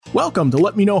Welcome to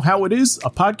Let Me Know How It Is,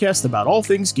 a podcast about all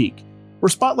things geek. We're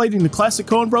spotlighting the classic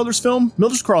Coen Brothers film,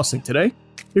 Miller's Crossing, today.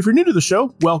 If you're new to the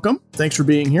show, welcome. Thanks for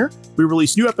being here. We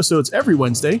release new episodes every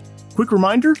Wednesday. Quick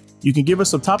reminder, you can give us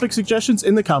some topic suggestions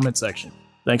in the comment section.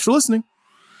 Thanks for listening.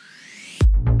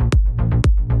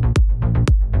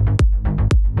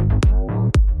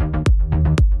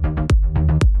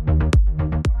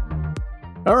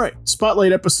 All right,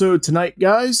 Spotlight episode tonight,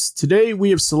 guys. Today we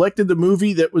have selected the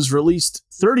movie that was released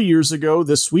 30 years ago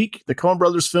this week, the Coen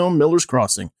Brothers film, Miller's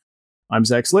Crossing. I'm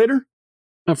Zach Slater.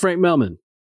 I'm Frank Melman.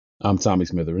 I'm Tommy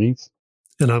Smithereens.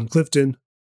 And I'm Clifton.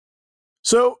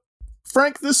 So,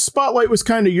 Frank, this Spotlight was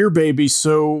kind of your baby,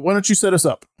 so why don't you set us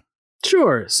up?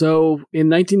 Sure. So, in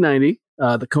 1990,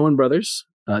 the Coen brothers,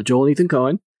 Joel and Ethan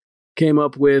Coen, came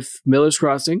up with Miller's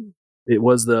Crossing. It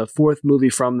was the fourth movie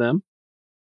from them.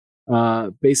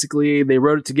 Basically, they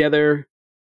wrote it together.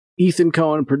 Ethan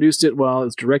Coen produced it while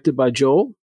it's directed by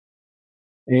Joel.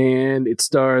 And it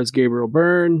stars Gabriel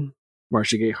Byrne,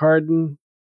 Marcia Gay Harden,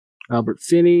 Albert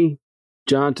Finney,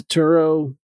 John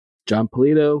Turturro, John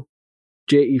Polito,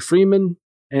 J.E. Freeman,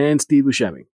 and Steve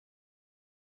Buscemi.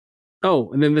 Oh,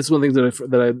 and then this is one of the things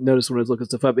that I noticed when I was looking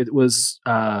stuff up. It was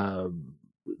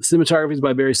cinematography is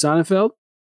by Barry Sonnenfeld.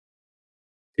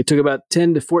 It took about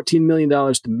 $10 to $14 million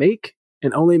to make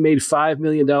and only made $5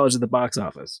 million at the box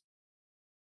office.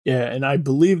 Yeah, and I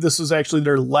believe this was actually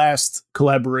their last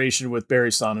collaboration with Barry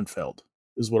Sonnenfeld,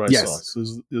 is what I saw. So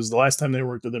this was the last time they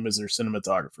worked with him as their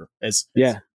cinematographer.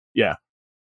 Yeah.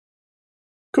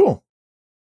 Cool.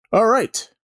 All right.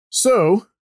 So,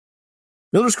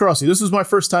 Miller's Crossing. This was my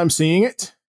first time seeing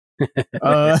it.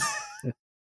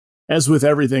 As with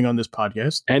everything on this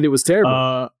podcast. And it was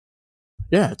terrible.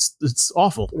 Yeah, it's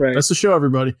awful. Right. That's the show,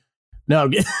 everybody. Now,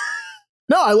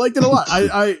 no, I liked it a lot.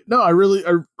 I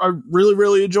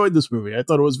really enjoyed this movie. I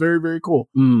thought it was very, very cool.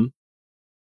 Mm.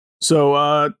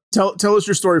 So tell us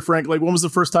your story, Frank. Like, when was the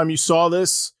first time you saw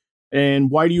this, and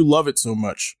why do you love it so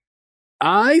much?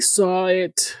 I saw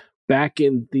it back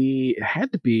in it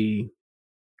had to be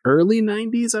early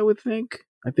 90s, I would think.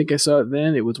 I think I saw it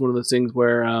then. It was one of those things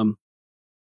where I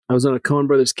was on a Coen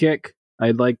Brothers kick.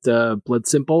 I liked Blood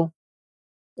Simple,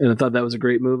 and I thought that was a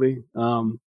great movie.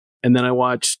 And then I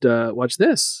watched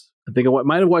this. I think I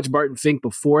might have watched Barton Fink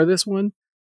before this one,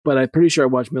 but I'm pretty sure I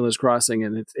watched Miller's Crossing,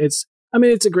 and it's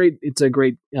a great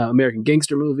American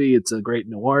gangster movie. It's a great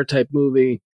noir type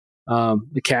movie.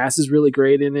 The cast is really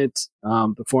great in it.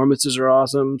 Performances are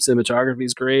awesome. Cinematography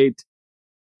is great.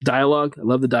 Dialogue, I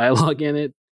love the dialogue in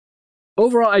it.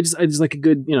 Overall, I just like a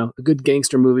good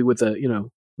gangster movie with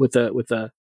a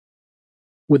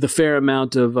fair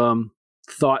amount of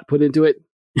thought put into it.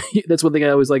 That's one thing I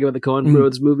always like about the Coen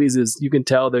Brothers movies is you can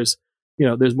tell there's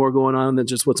more going on than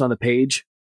just what's on the page.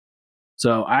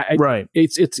 So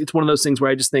it's one of those things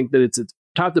where I just think that it's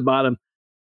top to bottom,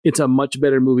 it's a much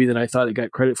better movie than I thought it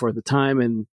got credit for at the time,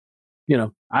 and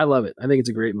I love it. I think it's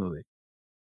a great movie.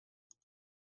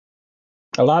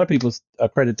 A lot of people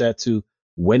credit that to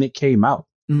when it came out.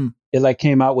 Mm. It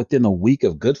came out within a week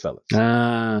of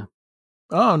Goodfellas.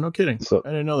 Oh, no kidding. So I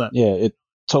didn't know that. Yeah, it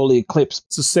totally eclipsed.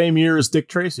 It's the same year as Dick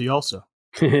Tracy, also.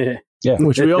 Yeah,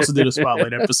 which we also did a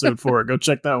Spotlight episode for. Go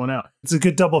check that one out. It's a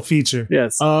good double feature.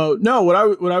 Yes. No, what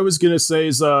I was gonna say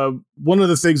is one of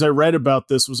the things I read about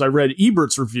this was I read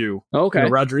Ebert's review. Okay.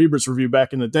 Roger Ebert's review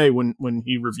back in the day when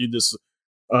he reviewed this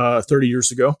 30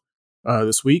 years ago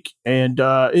this week, and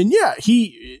yeah,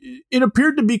 it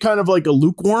appeared to be kind of like a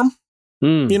lukewarm,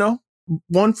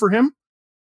 one for him.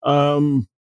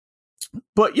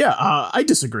 But yeah, I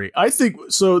disagree. I think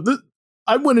so.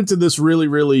 I went into this really,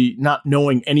 really not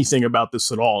knowing anything about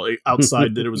this at all,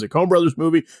 outside that it was a Coen Brothers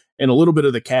movie and a little bit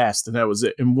of the cast, and that was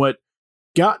it. And what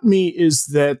got me is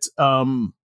that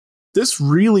this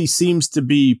really seems to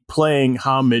be playing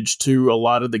homage to a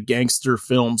lot of the gangster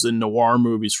films and noir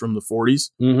movies from the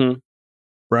 40s,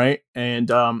 right?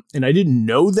 And I didn't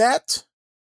know that.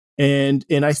 And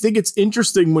I think it's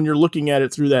interesting when you're looking at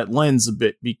it through that lens a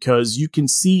bit, because you can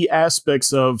see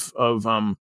aspects of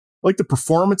like the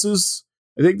performances.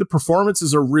 I think the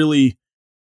performances are really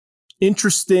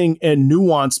interesting and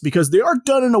nuanced because they are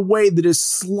done in a way that is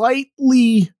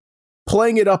slightly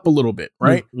playing it up a little bit,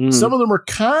 right? Mm-hmm. Some of them are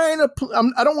kind of,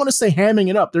 I don't want to say hamming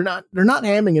it up. They're not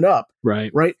hamming it up.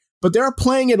 Right. But they're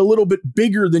playing it a little bit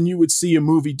bigger than you would see a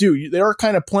movie do. They are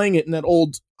kind of playing it in that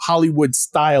old Hollywood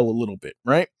style a little bit,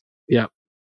 right? Yeah.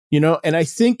 And I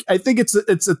think it's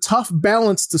a tough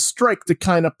balance to strike to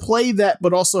kind of play that,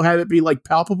 but also have it be like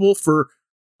palpable for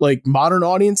like modern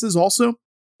audiences also.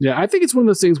 Yeah, I think it's one of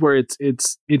those things where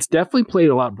it's definitely played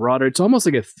a lot broader. It's almost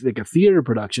like a theater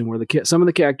production where some of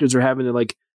the characters are having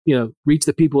to reach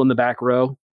the people in the back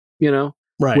row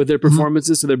Right. with their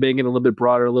performances. So they're making it a little bit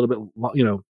broader, a little bit,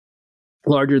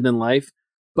 larger than life.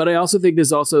 But I also think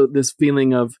there's also this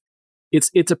feeling of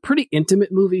it's a pretty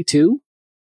intimate movie too,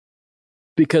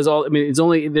 because there's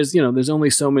only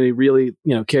so many really,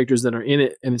 characters that are in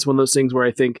it. And it's one of those things where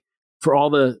I think for all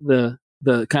the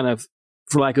kind of,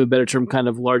 for lack of a better term, kind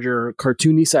of larger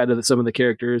cartoony side of some of the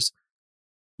characters,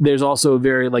 there's also a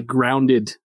very like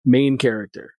grounded main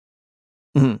character.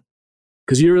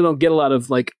 Because you really don't get a lot of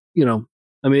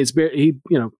it's very,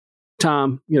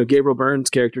 Tom, Gabriel Byrne's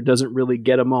character doesn't really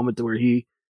get a moment to where he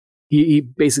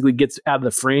basically gets out of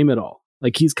the frame at all.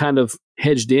 Like he's kind of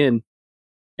hedged in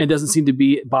and doesn't seem to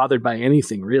be bothered by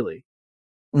anything really.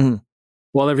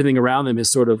 While everything around him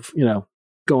is sort of,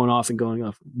 going off,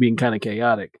 being kind of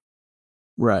chaotic.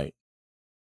 Right.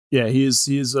 Yeah, he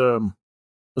is a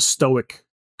stoic,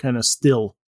 kind of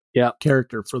still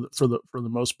character for the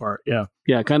most part. Yeah.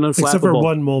 Yeah, kind of except for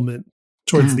one moment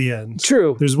towards the end.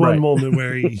 True. There's one moment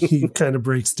where he kind of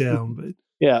breaks down, but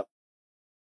yeah.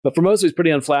 But for most of it, he's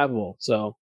pretty unflappable.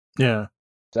 So yeah.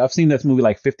 I've seen this movie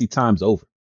like 50 times over.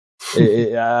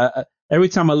 Every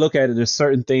time I look at it, there's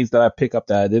certain things that I pick up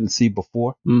that I didn't see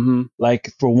before.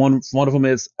 Like for one of them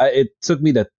is it took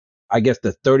me the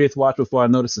 30th watch before I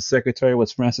noticed the secretary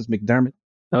was Frances McDermott.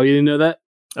 Oh, you didn't know that?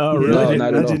 Oh, really?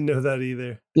 I didn't know that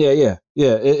either. Yeah.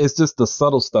 It's just the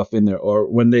subtle stuff in there, or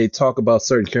when they talk about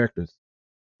certain characters,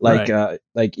 like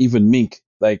even Mink,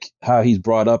 like how he's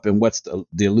brought up and what's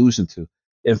the allusion to.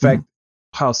 In fact,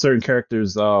 how certain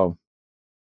characters,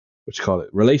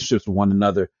 relationships with one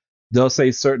another, they'll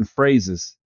say certain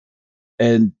phrases,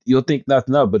 and you'll think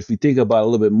nothing of. But if you think about it a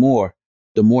little bit more,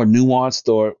 the more nuanced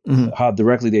or how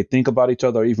directly they think about each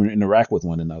other or even interact with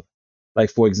one another.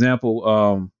 Like, for example,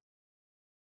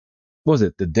 what was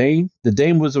it? The Dane? The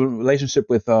Dane was a relationship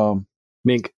with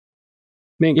Mink.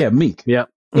 Yeah, Mink. Yeah.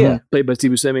 Yeah. Played by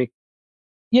Steve Buscemi.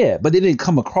 Yeah, but they didn't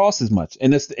come across as much.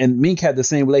 And Mink had the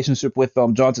same relationship with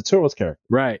John Turturro's character.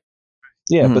 Right.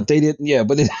 Yeah, but they didn't. Yeah,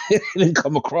 but it didn't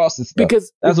come across as stuff.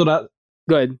 Because that's what I.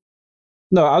 Go ahead.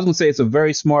 No, I was gonna say it's a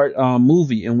very smart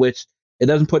movie in which it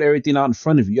doesn't put everything out in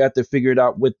front of you. You have to figure it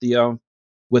out with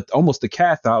almost the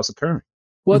cast how it's occurring.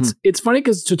 Well, it's funny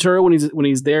because Turturro, when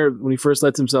he's there, when he first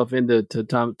lets himself into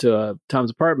Tom's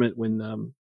apartment,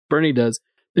 when Bernie does,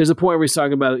 there's a point where he's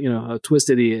talking about how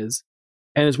twisted he is,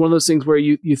 and it's one of those things where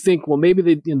you think, well, maybe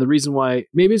the reason why,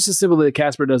 maybe it's just simply that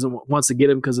Casper wants to get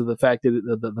him because of the fact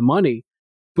that the money,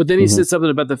 but then he says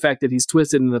something about the fact that he's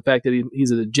twisted and the fact that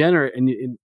he's a degenerate,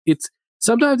 and it's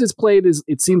sometimes it's played as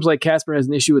it seems like Casper has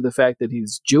an issue with the fact that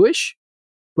he's Jewish,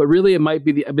 but really it might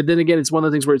be but then again it's one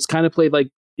of the things where it's kind of played like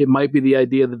it might be the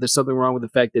idea that there's something wrong with the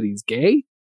fact that he's gay.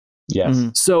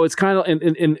 Yes. So it's kind of and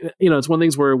it's one of the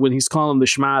things where when he's calling him the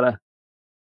Shmata,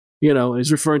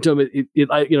 he's referring to him.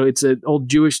 It's an old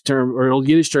Jewish term or an old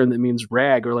Yiddish term that means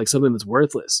rag or like something that's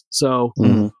worthless. So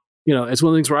it's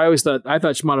one of the things where I thought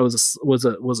Shmata was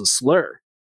a slur,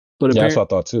 but that's what I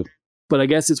thought too. But I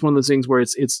guess it's one of those things where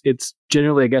it's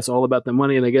generally, I guess, all about the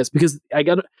money. And I guess because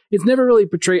it's never really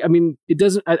portrayed. I mean, it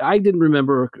doesn't. I didn't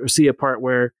remember or see a part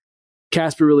where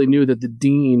Casper really knew that the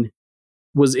Dean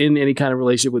was in any kind of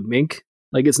relationship with Mink.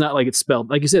 Like it's not like it's spelled,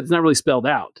 like you said, it's not really spelled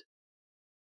out.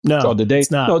 No,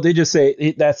 it's not. No, they just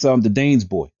say that's the Dane's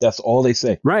boy. That's all they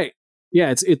say. Right.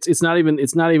 Yeah. It's not even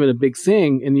a big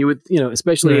thing. And you would,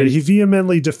 especially he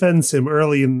vehemently defends him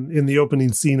early in the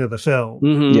opening scene of the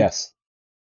film. Yes.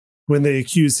 When they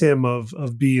accuse him of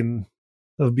being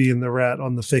the rat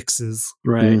on the fixes.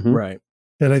 Right. Right.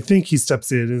 And I think he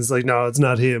steps in and is like, no, it's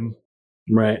not him.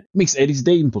 Right. Makes Eddie's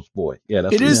Dane's boy. Yeah.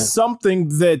 It is something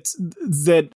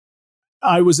that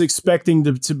I was expecting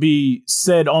to be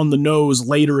said on the nose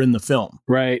later in the film.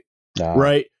 Right.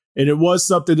 Right. And it was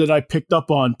something that I picked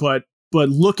up on, but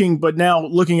now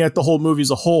looking at the whole movie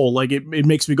as a whole, like it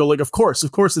makes me go like, of course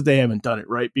that they haven't done it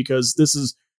right, because this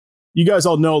is, you guys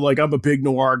all know, like I'm a big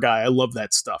noir guy. I love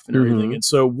that stuff and everything. And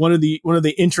so one of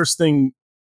the interesting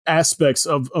aspects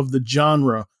of the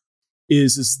genre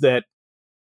is that,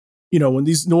 when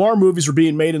these noir movies were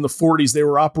being made in the 40s, they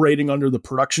were operating under the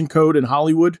production code in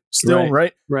Hollywood still,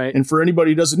 right? Right. And for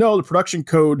anybody who doesn't know, the production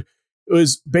code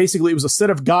was basically, it was a set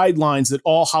of guidelines that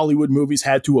all Hollywood movies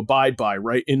had to abide by,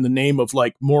 right? In the name of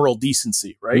like moral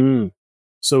decency, right?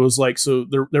 So it was like, so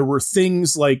there were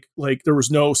things like there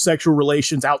was no sexual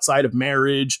relations outside of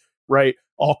marriage, right?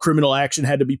 All criminal action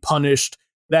had to be punished,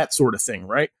 that sort of thing,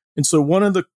 right? And so one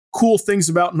of the cool things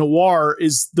about noir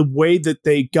is the way that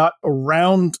they got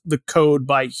around the code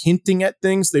by hinting at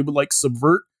things. They would like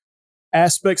subvert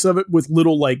aspects of it with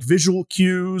little like visual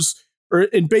cues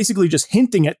and basically just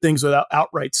hinting at things without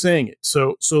outright saying it.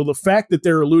 So the fact that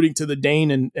they're alluding to the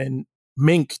Dane and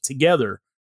Mink together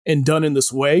and done in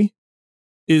this way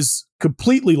is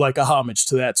completely like a homage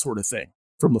to that sort of thing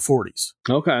from the 40s.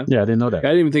 Okay. Yeah, I didn't know that. I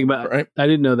didn't even think about it. Right? I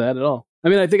didn't know that at all. I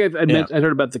mean, I think I'd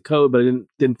heard about the code, but I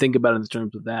didn't think about it in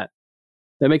terms of that.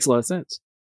 That makes a lot of sense.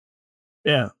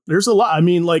 Yeah, there's a lot. I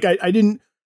mean, like I didn't.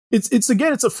 It's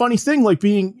again, it's a funny thing. Like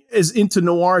being as into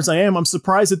noir as I am, I'm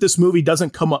surprised that this movie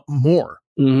doesn't come up more.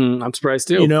 Mm-hmm. I'm surprised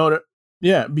too. You know,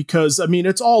 yeah, because I mean,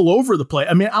 it's all over the place.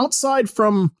 I mean, outside of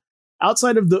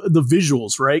the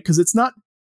visuals, right? Because it's not.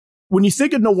 When you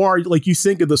think of noir, like you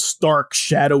think of the stark,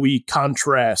 shadowy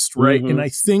contrast, right? Mm-hmm. And I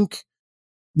think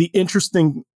the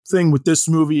interesting thing with this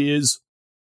movie is,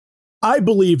 I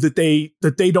believe that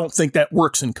they don't think that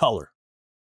works in color.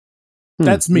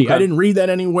 That's me. Okay. I didn't read that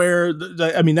anywhere.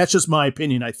 I mean, that's just my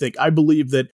opinion. I believe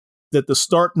that the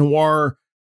stark noir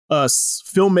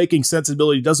filmmaking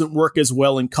sensibility doesn't work as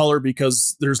well in color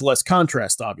because there's less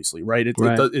contrast, obviously, right?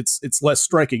 It's less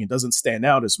striking. It doesn't stand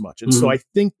out as much. And so I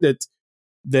think that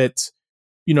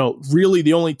you know, really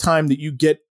the only time that you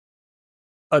get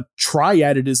a try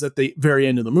at it is at the very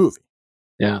end of the movie.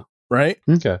 Yeah. Right?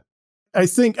 Okay. I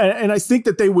think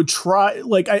that they would try,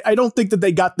 like, I don't think that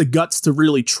they got the guts to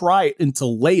really try it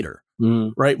until later.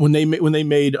 Right? When they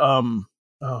made oh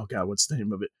God, what's the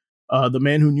name of it? The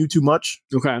Man Who Knew Too Much.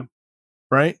 Okay.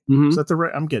 Right? Mm-hmm. Is that the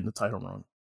right? I'm getting the title wrong.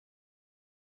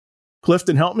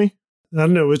 Clifton, help me. I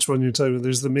don't know which one you're talking about.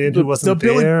 There's the man who wasn't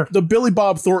there. The Billy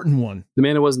Bob Thornton one. The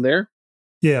Man Who Wasn't There?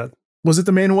 Yeah. Was it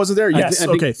The Man Who Wasn't There? Yes.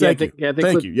 Okay. Thank you.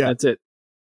 Thank you. Yeah. That's it.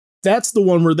 That's the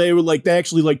one where they were like, they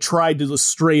actually like tried to just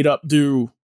straight up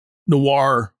do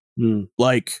noir,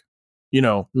 like, you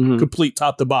know, complete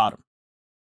top to bottom,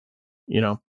 you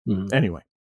know, anyway.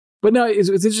 But no, it's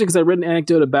interesting because I read an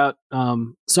anecdote about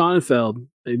Sonnenfeld.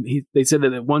 And they said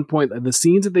that at one point, the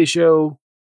scenes that they show,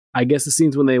 I guess the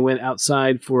scenes when they went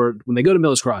outside when they go to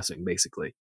Miller's Crossing,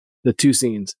 basically, the two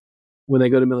scenes when they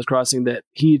go to Miller's Crossing, that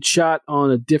he had shot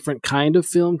on a different kind of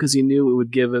film because he knew it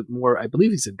would give it more, I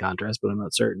believe he said contrast, but I'm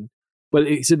not certain. But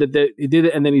he said that he did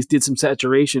it and then he did some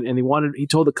saturation and he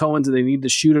told the Coens that they needed to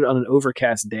shoot it on an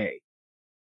overcast day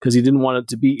because he didn't want it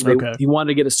to be, he wanted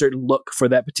to get a certain look for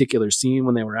that particular scene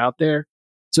when they were out there.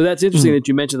 So that's interesting that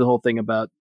you mentioned the whole thing about,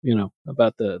 you know,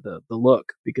 about the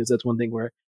look, because that's one thing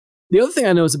where the other thing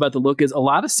I noticed about the look is a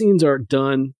lot of scenes are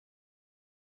done,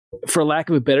 for lack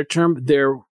of a better term,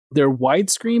 they're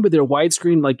widescreen, but they're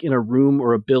widescreen like in a room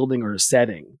or a building or a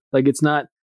setting. Like it's not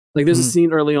like there's a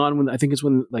scene early on when I think it's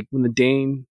when the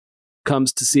Dane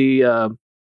comes to see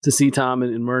Tom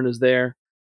and Myrna's there,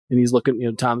 and he's looking,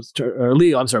 you know,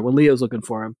 Leo. I'm sorry, when Leo's looking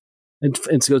for him, and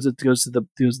goes to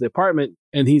the apartment,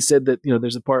 and he said that, you know,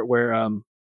 there's a part where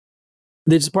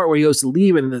he goes to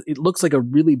leave, and it looks like a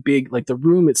really big, like the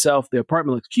room itself, the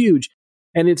apartment looks huge,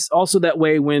 and it's also that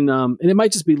way when and it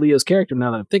might just be Leo's character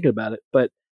now that I'm thinking about it,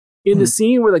 but in the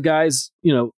scene where the guys,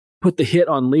 you know, put the hit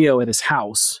on Leo at his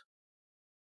house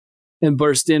and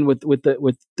burst in with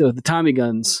the Tommy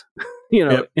guns, you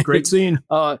know, great scene.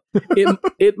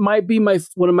 It might be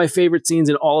one of my favorite scenes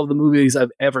in all of the movies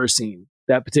I've ever seen.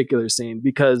 That particular scene,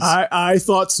 because I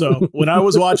thought so when I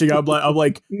was watching. I'm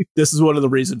like, this is one of the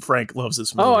reasons Frank loves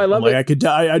this movie. Oh, I love it.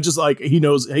 I just like, he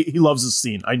knows, he loves this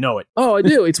scene. I know it. Oh, I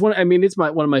do. It's one. I mean, it's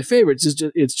one of my favorites.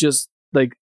 It's just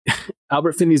like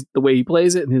Albert Finney's, the way he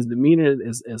plays it and his demeanor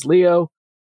as Leo.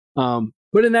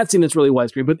 But in that scene, it's really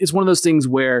widescreen. But it's one of those things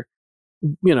where,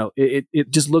 you know, it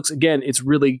just looks, again, it's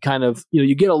really kind of, you know,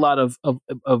 you get a lot of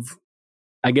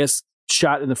I guess,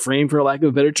 shot in the frame, for lack of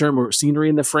a better term, or scenery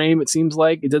in the frame. It seems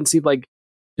like it doesn't seem like,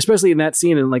 especially in that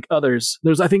scene and like others.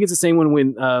 I think it's the same one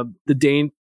when the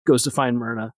Dane goes to find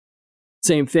Myrna.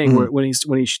 Same thing where when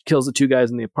he kills the two guys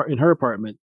in her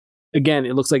apartment. Again,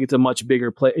 it looks like it's a much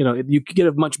bigger play. You know, you get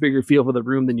a much bigger feel for the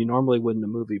room than you normally would in a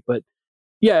movie. But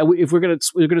yeah, if we're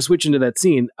gonna switch into that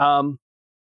scene,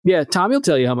 yeah, Tommy will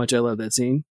tell you how much I love that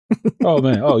scene. Oh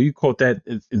man, you quote that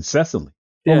incessantly.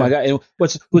 Yeah. Oh my god! And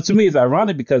which to me is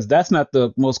ironic because that's not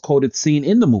the most quoted scene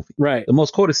in the movie. Right. The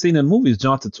most quoted scene in the movie is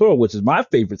John Turturro, which is my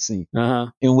favorite scene.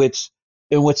 In which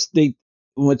they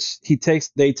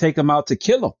take him out to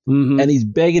kill him, and he's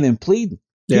begging and pleading.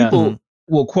 People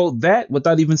will quote that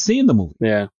without even seeing the movie.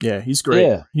 Yeah, he's great.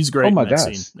 Yeah. He's great. Oh my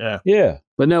gosh. Scene. Yeah.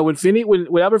 But no, when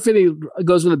Albert Finney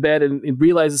goes to the bed and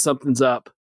realizes something's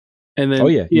up, and then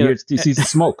he sees the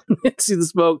smoke. See the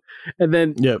smoke, and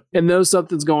then and knows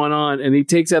something's going on, and he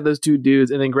takes out those two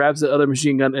dudes, and then grabs the other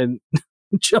machine gun and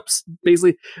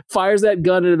basically fires that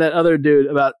gun into that other dude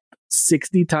about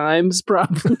 60 times,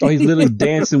 probably. Oh, he's literally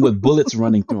dancing with bullets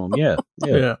running through him.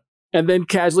 Yeah. And then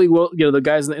casually, the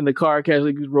guys in the car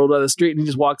casually rolled out the street, and he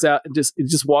just walks out and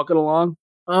just walking along.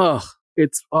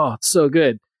 It's so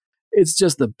good. It's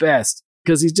just the best.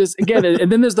 because he's just again,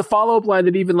 and then there's the follow up line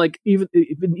that even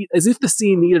as if the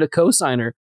scene needed a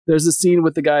cosigner. There's a scene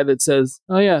with the guy that says,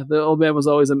 "Oh yeah, the old man was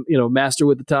always a master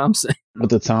with the Thompson."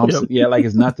 With the Thompson, yeah, like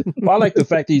it's nothing. Well, I like the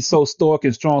fact that he's so stoic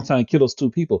and strong, trying to kill those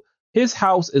two people. His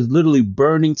house is literally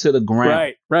burning to the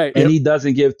ground, right, and he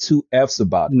doesn't give two F's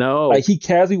about it. No, like he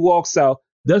casually walks out,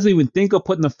 doesn't even think of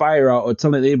putting the fire out or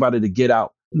telling anybody to get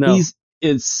out. No, he's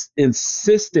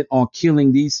insistent on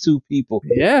killing these two people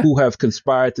who have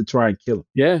conspired to try and kill him.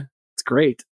 Yeah, it's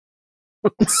great.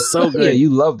 So good. Yeah, you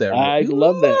love that one. I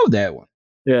love that one.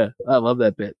 Yeah, I love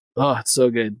that bit. Oh, it's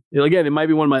so good. Again, it might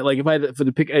be one of my, like, if I had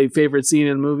to pick a favorite scene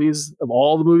in movies of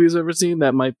all the movies I've ever seen,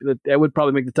 that would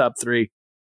probably make the top 3.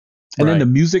 And then the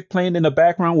music playing in the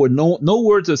background where no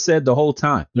words are said the whole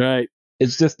time. Right.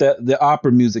 It's just that the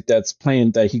opera music that's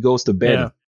playing that he goes to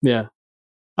bed. Yeah.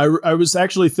 I was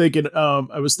actually thinking,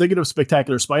 I was thinking of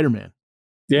Spectacular Spider-Man.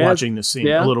 Yeah. Watching this scene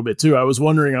a little bit too. I was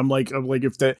wondering, I'm like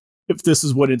if this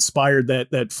is what inspired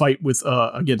that fight with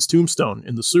against Tombstone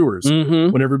in the sewers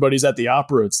when everybody's at the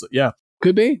opera. It's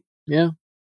could be,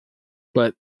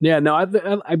 but no, I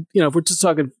if we're just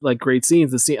talking like great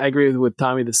scenes, the scene I agree with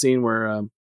Tommy. The scene where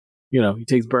he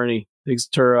takes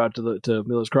Turo out to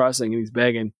Miller's Crossing and he's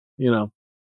begging, and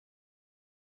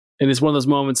it's one of those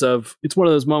moments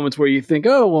where you think,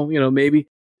 oh well,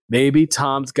 maybe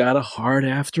Tom's got a heart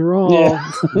after all,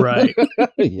 right?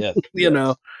 Yes.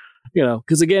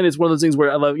 Because again, it's one of those things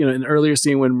where I love, an earlier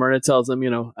scene when Myrna tells him,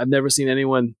 I've never seen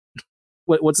anyone.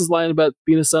 What's his line about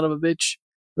being a son of a bitch?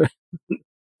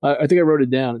 I think I wrote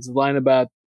it down. It's a line about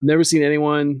never seen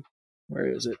anyone.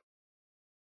 Where is it?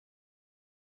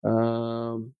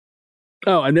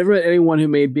 I never met anyone who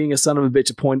made being a son of a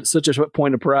bitch such a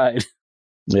point of pride.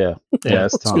 Yeah,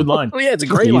 that's a good line. Oh, yeah, it's a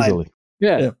great line.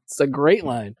 Yeah, it's a great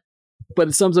line, but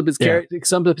it sums up his character. It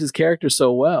sums up his character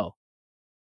so well.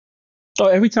 Oh,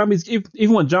 every time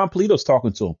even when John Polito's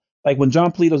talking to him, like when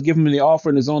John Polito's giving him the offer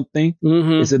in his own thing,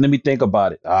 he said, "Let me think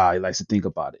about it." He likes to think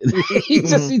about it. he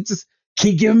just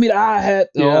keep giving me the eye hat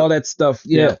and all that stuff.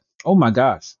 Yeah. Oh my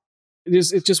gosh.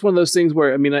 It's just one of those things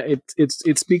where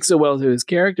it speaks so well to his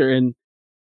character, and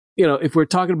if we're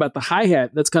talking about the hi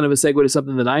hat, that's kind of a segue to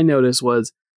something that I noticed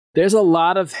was there's a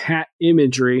lot of hat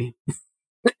imagery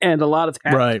and a lot of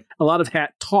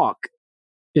hat talk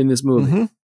in this movie.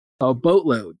 A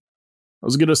boatload. I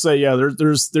was gonna say,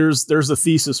 there's a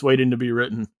thesis waiting to be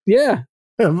written. Yeah,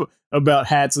 about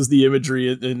hats as the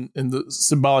imagery and the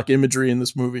symbolic imagery in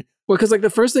this movie. Well, because like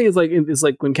the first thing is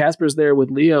like when Casper's there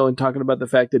with Leo and talking about the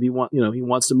fact that he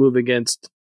wants to move against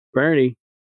Bernie,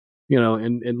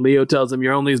 and Leo tells him,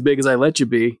 "You're only as big as I let you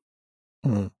be,"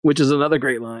 which is another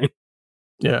great line.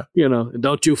 Yeah,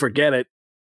 don't you forget it.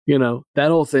 That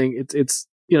whole thing. It's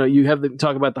you have the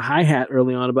talk about the hi hat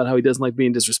early on about how he doesn't like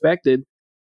being disrespected.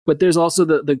 But there's also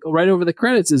the right over the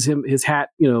credits is his hat,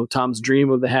 Tom's dream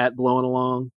of the hat blowing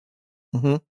along,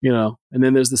 and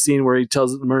then there's the scene where he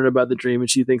tells Myrna about the dream and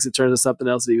she thinks it turns into something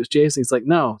else that he was chasing. It's like,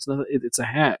 no, it's not. It's a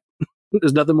hat.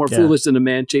 There's nothing more foolish than a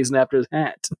man chasing after his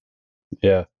hat.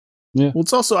 Yeah. Well,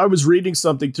 it's also, I was reading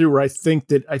something too, where I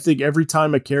think every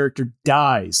time a character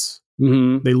dies,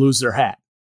 they lose their hat.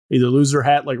 Either lose their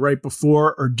hat like right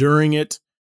before or during it.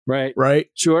 Right.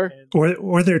 Right. Sure.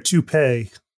 Or their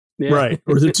toupee. Yeah. Right.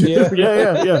 Or the two.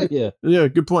 Yeah.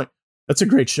 Good point. That's a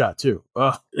great shot too.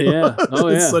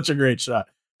 It's such a great shot.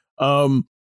 Then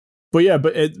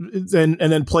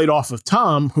played off of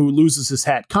Tom, who loses his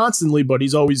hat constantly, but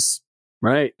he's always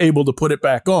able to put it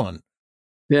back on.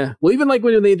 Yeah. Well, even like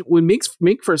when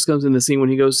Mink first comes in the scene when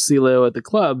he goes to see Leo at the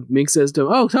club, Mink says to him,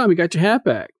 "Oh, Tom, you got your hat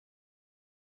back."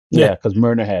 Yeah, because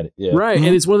Myrna had it. Yeah. Right.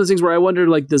 And it's one of those things where I wonder,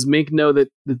 like, does Mink know that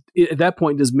at that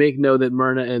point, does Mink know that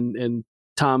Myrna and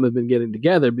Tom have been getting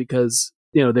together because,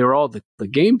 they were all the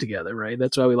game together, right?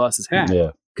 That's why we lost his hat.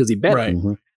 Yeah. Because he bet. Right.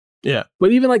 Yeah.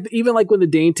 But even like when the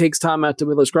Dane takes Tom out to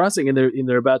Miller's Crossing and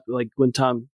they're about, like, when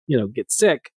Tom, gets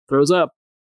sick, throws up,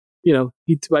 he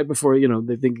right before,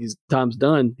 they think Tom's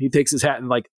done, he takes his hat and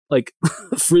like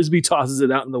frisbee tosses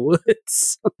it out in the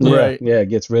woods. Right. Yeah.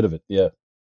 Gets rid of it. Yeah.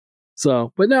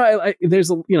 So, but no, there's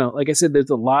like I said,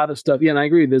 there's a lot of stuff. Yeah, and I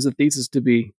agree. There's a thesis to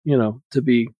be,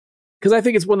 because I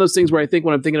think it's one of those things where I think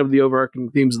when I'm thinking of the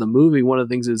overarching themes of the movie, one of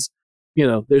the things is,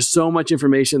 there's so much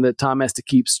information that Tom has to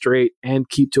keep straight and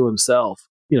keep to himself,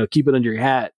 keep it under your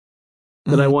hat.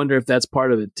 That I wonder if that's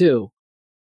part of it too.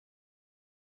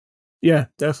 Yeah,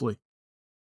 definitely.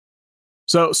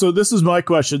 So this is my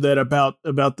question then about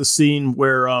the scene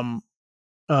where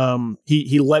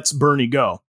he lets Bernie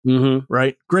go.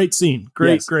 Right. Great scene.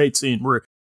 Great scene where,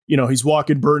 he's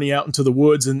walking Bernie out into the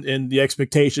woods and the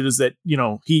expectation is that,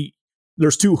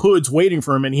 there's two hoods waiting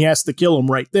for him, and he has to kill him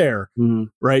right there,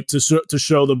 right? To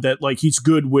show them that like he's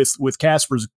good with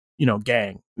Casper's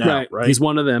gang now, right? He's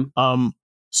one of them.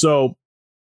 So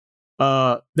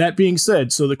that being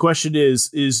said, so the question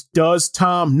is does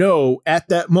Tom know at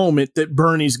that moment that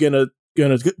Bernie's gonna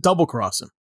double cross him?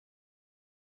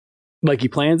 Like he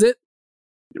plans it?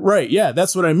 Right. Yeah,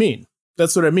 that's what I mean.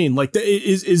 Like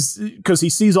is because he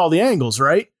sees all the angles,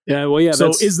 right? Yeah. Well, yeah.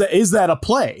 So is that a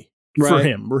play for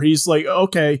him where he's like,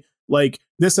 okay, like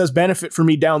this has benefit for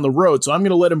me down the road, so I'm going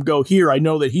to let him go here. I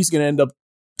know that he's going to end up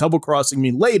double crossing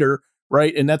me later,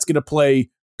 right? And that's going to play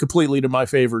completely to my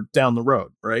favor down the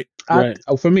road, right?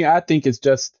 For me, I think it's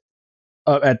just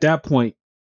at that point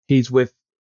he's with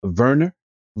Werner.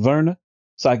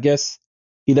 So I guess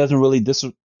he doesn't really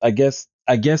I guess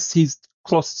he's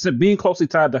being closely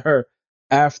tied to her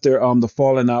after the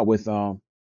falling out with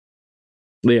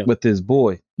Leo, with his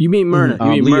boy. You mean Myrna?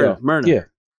 You mean Leo. Myrna? Yeah,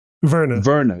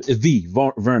 Werner.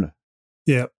 It's Werner.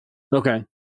 Yeah. Okay.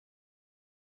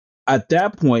 At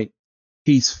that point,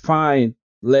 he's fine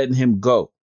letting him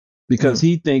go because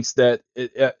he thinks that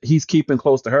he's keeping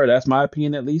close to her. That's my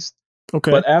opinion, at least. Okay.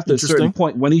 But after a certain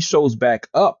point, when he shows back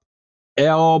up,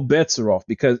 all bets are off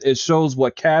because it shows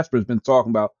what Casper's been talking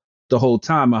about the whole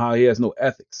time and how he has no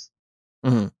ethics.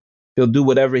 Mm-hmm. He'll do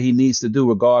whatever he needs to do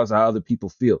regardless of how other people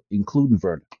feel, including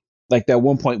Werner. Like that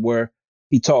one point where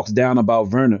he talks down about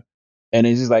Werner and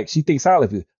it's just like, she thinks highly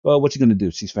of you. Well, what you going to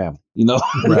do? She's family,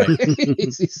 Right.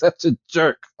 He's such a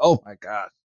jerk. Oh my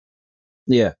gosh.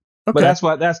 Yeah. Okay.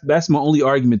 But that's my only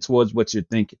argument towards what you're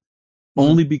thinking. Mm-hmm.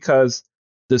 Only because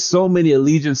there's so many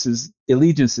allegiances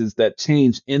that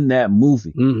change in that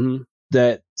movie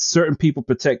that certain people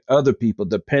protect other people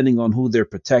depending on who they're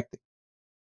protecting.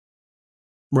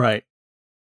 Right.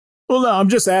 Well, no, I'm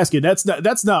just asking.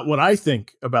 That's not what I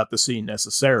think about the scene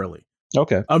necessarily.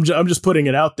 Okay. I'm just putting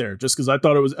it out there just because I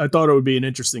thought it would be an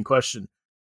interesting question.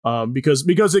 Because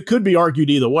it could be argued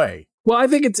either way. Well, I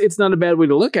think it's not a bad way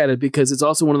to look at it because it's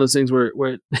also one of those things where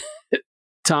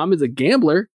Tom is a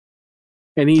gambler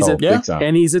and he's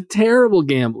a terrible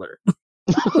gambler.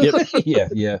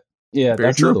 Yep. Yeah. Very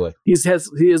that's true. Another way. He has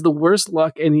the worst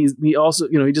luck, and he also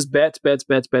he just bets.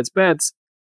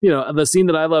 The scene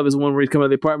that I love is the one where he's coming out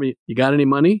of the apartment. You got any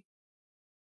money?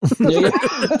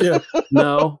 Yeah.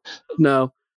 No. A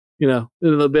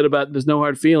little bit about there's no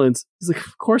hard feelings. He's like,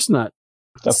 of course not.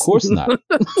 Of course not.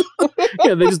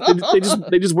 Yeah,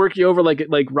 they just work you over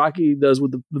like Rocky does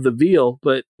with the veal,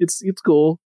 but it's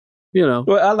cool.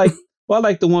 Well, I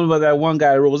like the one where that one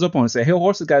guy rolls up on and say, "Hey,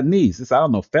 horses got knees." It's, I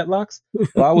don't know, fetlocks.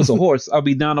 Well, I was a horse. I'll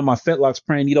be down on my fetlocks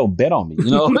praying you don't bet on me.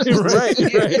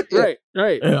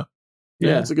 Right.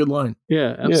 Yeah, it's a good line.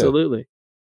 Yeah, absolutely. Yeah.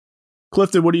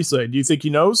 Clifton, what do you say? Do you think he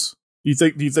knows? Do you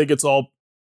think it's all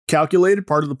calculated,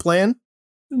 part of the plan?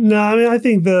 No, I mean, I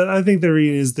think the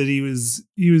reason is that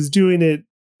he was doing it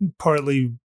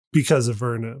partly because of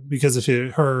Verna, because of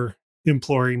her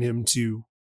imploring him to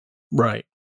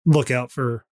look out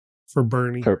for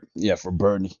Bernie. For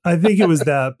Bernie. I think it was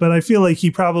that, but I feel like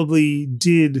he probably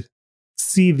did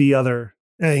see the other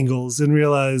angles and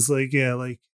realize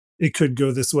it could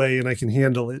go this way and I can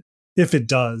handle it if it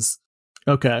does.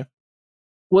 Okay.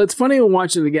 Well, it's funny when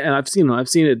watching it again, and I've seen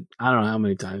it, I don't know how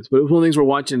many times, but it was one of the things we're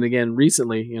watching it again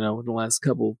recently, in the last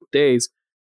couple days.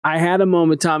 I had a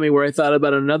moment, Tommy, where I thought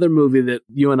about another movie that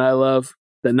you and I love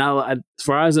that now, as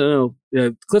far as I know,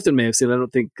 Clifton may have seen it. I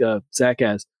don't think Zach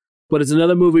has. But it's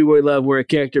another movie we love where a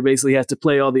character basically has to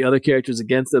play all the other characters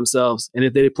against themselves. And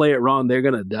if they play it wrong, they're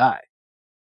going to die.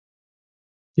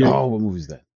 Oh, what movie is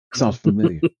that? Sounds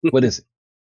familiar. What is it?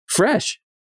 Fresh.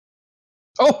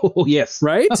 Oh, yes.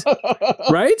 Right?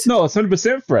 Right? No, it's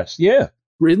 100% Fresh. Yeah.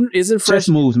 Isn't Fresh? Chess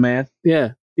moves, man.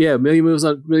 Yeah. Yeah. Million moves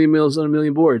on a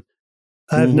million board.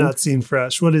 I have not seen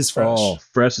Fresh. What is Fresh? Oh,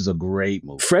 Fresh is a great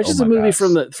movie. Fresh is a movie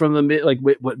from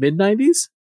the mid-90s?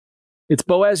 It's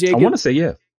Boaz Yakin. I want to say,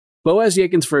 yeah. Boaz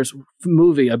Yakin's first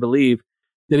movie, I believe,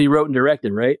 that he wrote and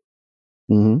directed, right?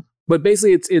 Mm-hmm. But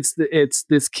basically, it's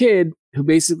this kid who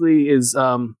basically is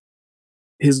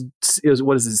his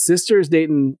sister is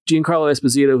dating Giancarlo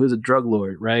Esposito, who's a drug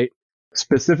lord, right?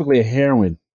 Specifically a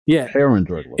heroin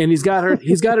drug lord. And he's got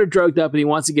her drugged up, and he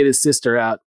wants to get his sister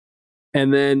out.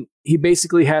 And then he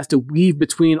basically has to weave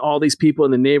between all these people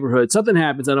in the neighborhood. Something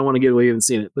happens. I don't want to give away. You haven't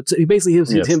seen it, but he basically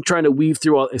him trying to weave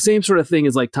through all the same sort of thing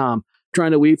as like Tom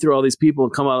trying to weave through all these people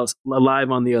and come out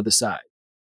alive on the other side.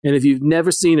 And if you've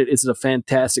never seen it, it's a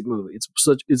fantastic movie.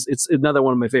 It's another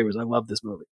one of my favorites. I love this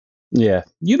movie. Yeah,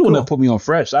 you the one that put me on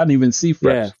Fresh. I didn't even see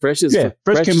Fresh. Yeah, Fresh is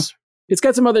Fresh. It's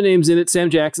got some other names in it. Sam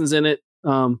Jackson's in it.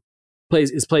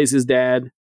 Plays his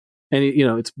dad. And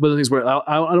it's one of the things where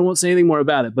I don't say anything more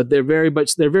about it, but they're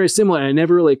very similar. And it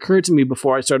never really occurred to me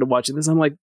before I started watching this. I'm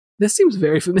like, this seems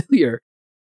very familiar.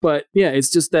 But yeah, it's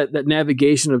just that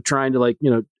navigation of trying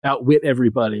to outwit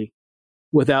everybody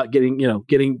without getting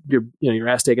your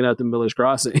ass taken out to Miller's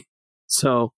Crossing.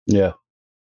 So yeah,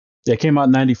 it came out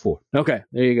in '94. Okay,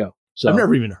 there you go. So I've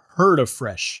never even heard of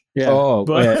Fresh. Yeah,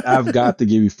 man, I've got to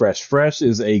give you Fresh. Fresh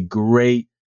is a great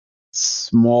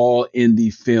small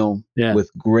indie film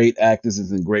with great actors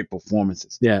and great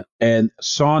performances. Yeah, and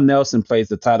Sean Nelson plays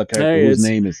the title character whose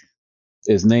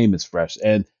name is Fresh.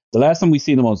 And the last time we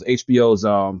seen him was HBO's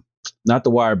not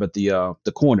The Wire, but the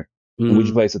Corner,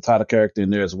 which plays the title character in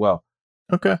there as well.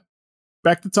 Okay,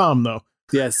 back to Tom though.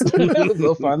 Yes,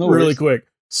 really quick.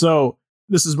 So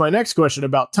this is my next question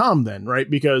about Tom then, right?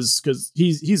 Because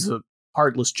he's a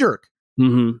heartless jerk,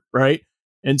 right?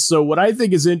 And so what I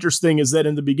think is interesting is that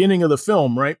in the beginning of the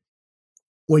film, right,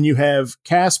 when you have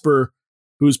Casper,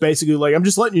 who's basically like, I'm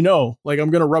just letting you know, like,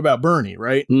 I'm going to rub out Bernie,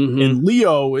 right? And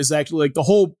Leo is actually like the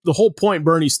whole point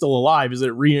Bernie's still alive is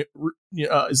that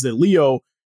is that Leo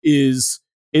is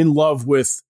in love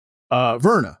with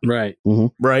Verna, right?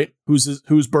 Right?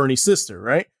 Who's Bernie's sister,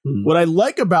 right? What I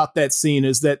like about that scene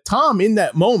is that Tom in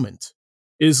that moment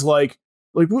is like,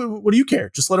 what do you care?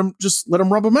 Just let him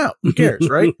rub him out. Who cares,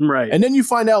 right? Right. And then you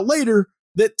find out later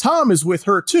that Tom is with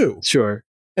her too. Sure.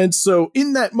 And so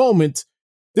in that moment,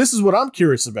 this is what I'm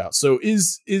curious about. So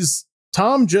is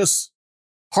Tom just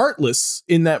heartless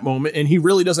in that moment and he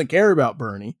really doesn't care about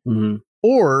Bernie?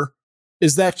 Or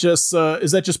is that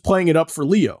just playing it up for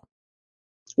Leo?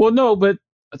 Well, no, but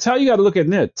that's how you got to look at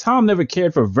it. Tom never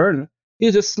cared for Verna. He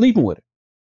was just sleeping with her.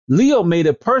 Leo made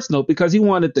it personal because he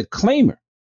wanted to claim her.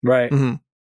 Right.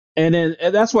 And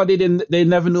that's why they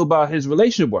never knew about his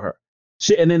relationship with her.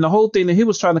 And then the whole thing that he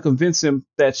was trying to convince him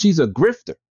that she's a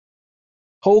grifter.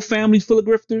 Whole family full of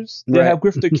grifters. They have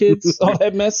grifter kids, all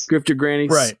that mess. Grifter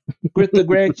grannies. Right. Grifter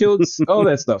grandkids, all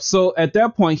that stuff. So at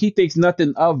that point, he thinks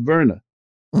nothing of Verna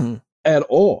at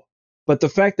all. But the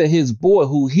fact that his boy,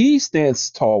 who he stands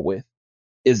tall with,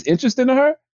 is interested in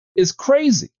her is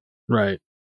crazy. Right.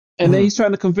 And then he's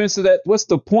trying to convince her that what's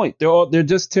the point? They're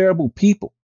just terrible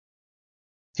people.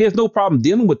 He has no problem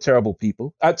dealing with terrible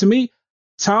people. To me,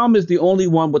 Tom is the only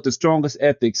one with the strongest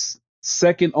ethics,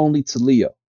 second only to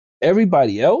Leo.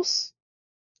 Everybody else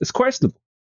is questionable.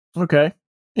 Okay,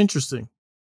 interesting.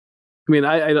 I mean,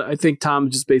 I think Tom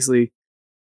just basically.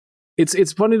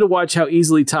 It's funny to watch how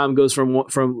easily Tom goes from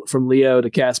Leo to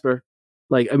Casper.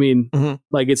 Like, I mean,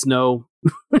 like it's no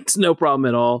problem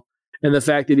at all. And the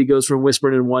fact that he goes from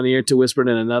whispering in one ear to whispering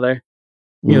in another,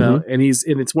 you know, and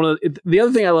it's one of the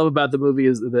other thing I love about the movie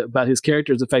is about his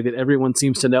character is the fact that everyone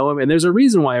seems to know him, and there's a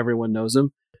reason why everyone knows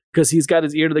him because he's got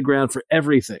his ear to the ground for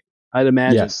everything. I'd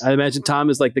imagine Tom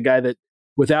is like the guy that,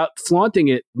 without flaunting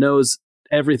it, knows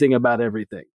everything about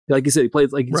everything. Like you said, he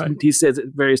plays like he says at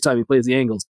various times he plays the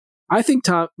angles. I think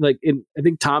Tom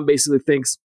basically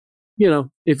thinks, you know,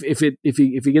 if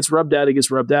he gets rubbed out, he gets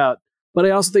rubbed out. But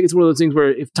I also think it's one of those things where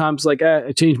if Tom's like,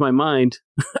 I changed my mind,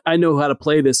 I know how to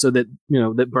play this so that, you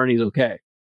know, that Bernie's okay.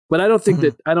 But I don't think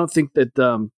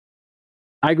that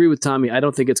I agree with Tommy. I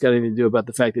don't think it's got anything to do about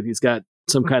the fact that he's got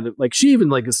some kind of, like, she even,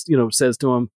 like, you know, says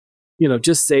to him, you know,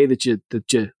 just say that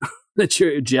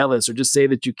you're jealous, or just say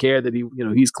that you care that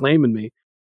he's claiming me.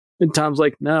 And Tom's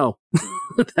like, no,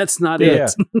 that's not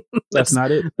it. That's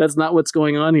not it. That's not what's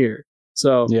going on here.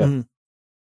 So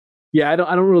yeah, I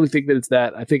don't really think that it's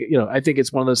that. I think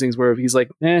it's one of those things where if he's like,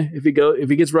 if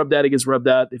he gets rubbed out, he gets rubbed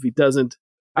out. If he doesn't,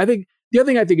 I think the other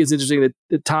thing I think is interesting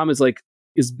that Tom is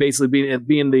basically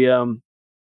being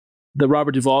the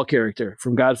Robert Duvall character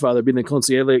from Godfather, being the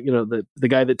consigliere, you know, the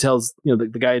guy that tells, you know,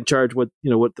 the guy in charge what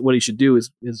he should do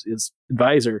is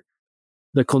advisor,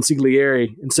 the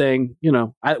consigliere, and saying, you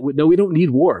know, no, we don't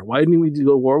need war. Why didn't we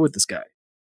go to war with this guy?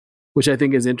 Which I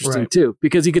think is interesting too,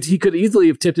 because he could easily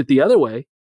have tipped it the other way.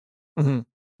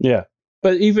 Yeah,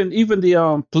 but even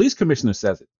the police commissioner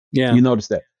says it. Yeah, you notice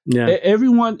that. Yeah,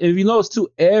 everyone, if you notice too,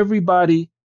 everybody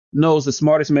knows the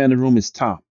smartest man in the room is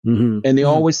Tom, and they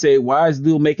always say, "Why is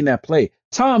Leo making that play?"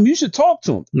 Tom, you should talk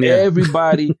to him. Yeah.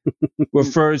 Everybody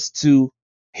refers to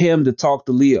him to talk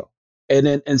to Leo, and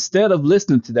then instead of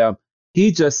listening to them,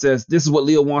 he just says, "This is what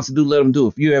Leo wants to do. Let him do.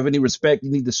 If you have any respect, you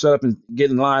need to shut up and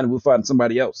get in line, and we'll find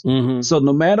somebody else." So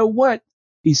no matter what,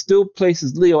 he still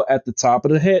places Leo at the top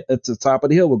of the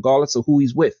hill, regardless of who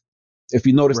he's with. If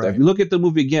you notice that, if you look at the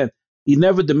movie again, he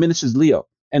never diminishes Leo.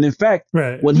 And in fact,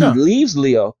 when he leaves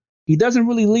Leo, he doesn't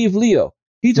really leave Leo.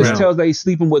 He just tells that he's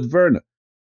sleeping with Verna.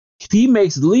 He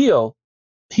has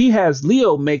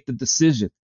Leo make the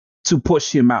decision to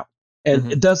push him out,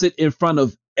 and it does it in front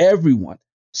of everyone.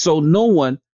 so no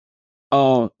one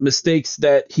mistakes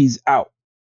that he's out.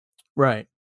 Right.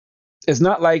 It's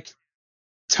not like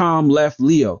Tom left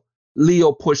Leo.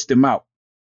 Leo pushed him out.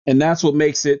 And that's what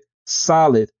makes it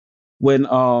solid when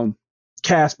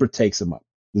Casper takes him up.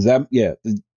 Does that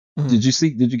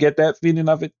Did you get that feeling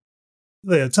of it?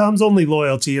 Yeah, Tom's only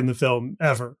loyalty in the film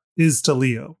ever is to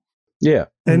Leo. Yeah.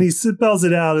 And he spells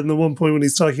it out in the one point when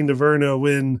he's talking to Verna,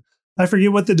 when I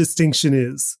forget what the distinction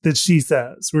is that she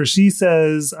says, where she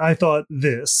says, I thought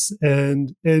this.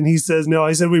 And he says, no,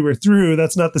 I said we were through.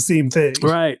 That's not the same thing.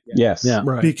 Right. Yes. Yeah.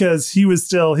 Right. Because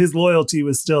his loyalty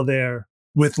was still there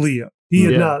with Leo. He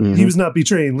was not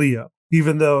betraying Leo,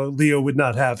 even though Leo would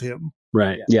not have him.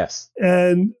 Right. Yes.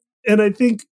 And I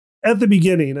think at the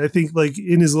beginning, like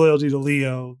in his loyalty to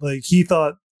Leo, like he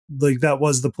thought like that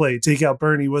was the play. Take out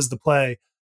Bernie was the play.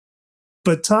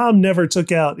 But Tom never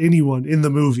took out anyone in the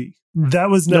movie. That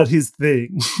was not his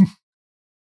thing.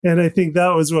 And I think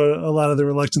that was what a lot of the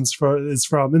reluctance is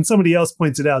from. And somebody else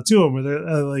points it out to him, where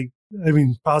they're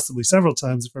possibly several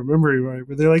times, if I remember right,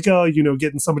 where they're like, oh,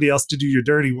 getting somebody else to do your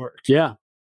dirty work. Yeah.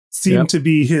 Seemed to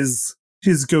be his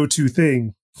go-to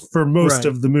thing for most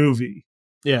of the movie.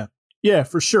 Yeah. Yeah,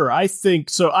 for sure. I think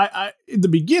so. I in the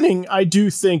beginning, I do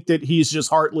think that he's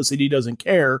just heartless and he doesn't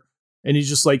care. And he's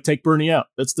just like, take Bernie out.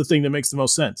 That's the thing that makes the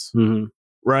most sense. Mm-hmm.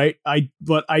 Right.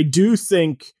 But I do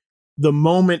think the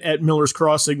moment at Miller's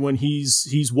Crossing when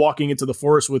he's walking into the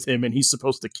forest with him and he's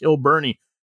supposed to kill Bernie,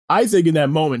 I think in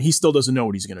that moment, he still doesn't know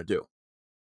what he's going to do.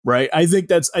 Right. I think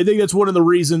that's one of the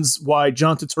reasons why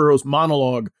John Turturro's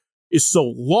monologue is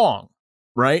so long.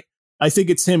 Right. I think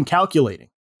it's him calculating.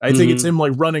 I think it's him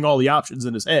like running all the options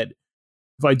in his head.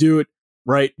 If I do it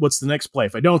right, what's the next play?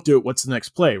 If I don't do it, what's the next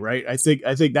play? Right. I think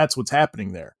that's what's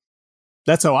happening there.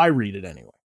 That's how I read it anyway.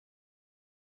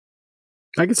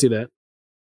 I can see that.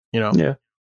 Yeah.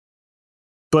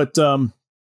 But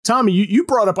Tommy, you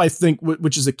brought up, I think,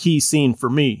 which is a key scene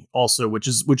for me also, which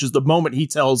is the moment he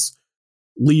tells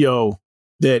Leo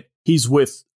that he's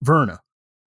with Verna,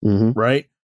 right?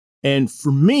 And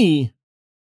for me,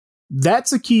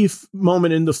 that's a key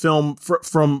moment in the film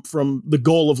from the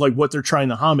goal of like what they're trying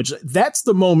to homage. That's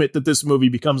the moment that this movie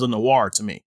becomes a noir to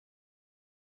me,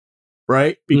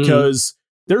 right? Because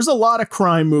there's a lot of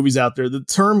crime movies out there. The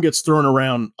term gets thrown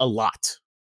around a lot,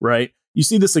 right? You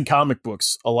see this in comic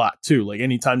books a lot too. Like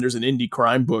anytime there's an indie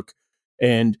crime book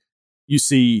and you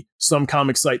see some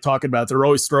comic site talking about it, they're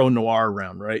always throwing noir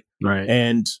around, right? Right.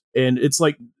 And it's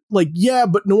like, yeah,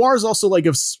 but noir is also like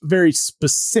a very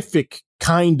specific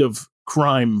kind of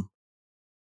crime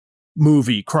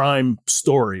movie, crime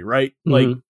story, right? Like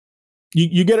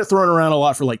you get it thrown around a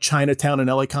lot for like Chinatown and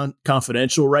LA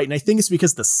Confidential, right? And I think it's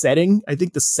because the setting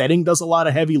does a lot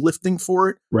of heavy lifting for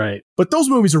it. Right. But those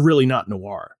movies are really not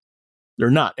noir. They're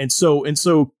not. And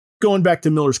so going back to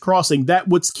Miller's Crossing, that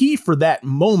what's key for that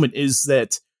moment is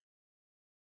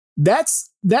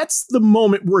that's the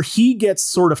moment where he gets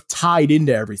sort of tied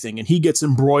into everything and he gets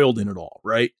embroiled in it all,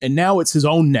 right? And now it's his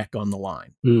own neck on the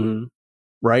line,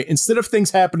 right? Instead of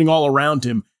things happening all around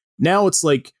him, now it's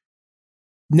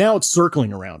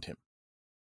circling around him,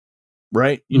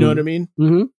 right? You know what I mean?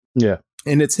 Yeah.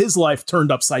 And it's his life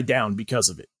turned upside down because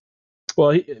of it.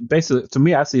 Well, basically, to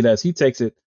me, I see it as he takes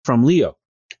it from Leo.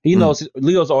 He knows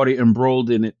Leo's already embroiled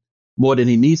in it more than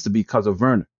he needs to be because of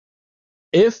Verna.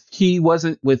 If he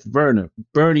wasn't with Verna,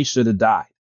 Bernie should have died.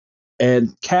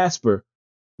 And Casper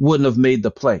wouldn't have made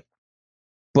the play.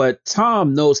 But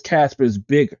Tom knows Casper is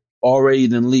bigger already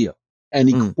than Leo. And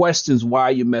he questions why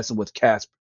you're messing with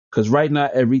Casper. Because right now,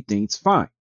 everything's fine.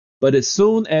 But as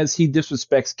soon as he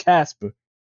disrespects Casper,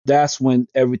 that's when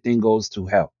everything goes to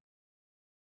hell.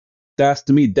 That's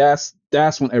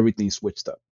when everything switched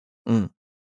up.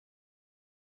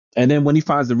 And then when he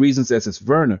finds the reasons as it's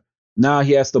Verna, now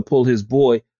he has to pull his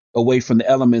boy away from the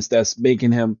elements that's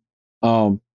making him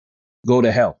go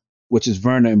to hell, which is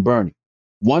Verna and Bernie.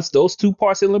 Once those two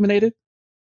parts eliminated,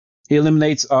 he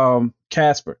eliminates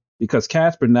Casper, because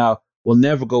Casper now will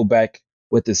never go back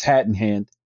with his hat in hand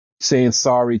saying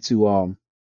sorry to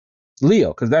Leo,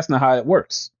 because that's not how it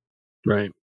works.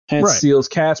 Right. Hence seals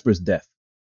Casper's death.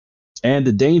 And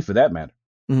the Dane, for that matter.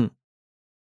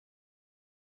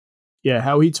 Yeah,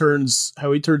 how he turns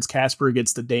Casper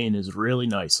against the Dane is really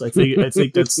nice. I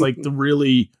think that's like the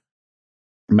really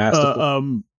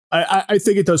masterful. I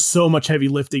think it does so much heavy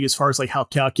lifting as far as like how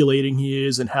calculating he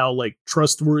is and how like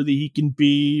trustworthy he can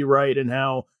be, right? And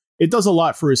how it does a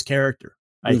lot for his character.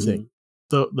 I think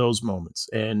those moments.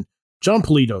 And John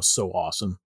Polito's so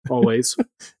awesome, always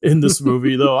in this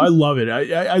movie, though. I love it.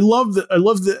 I love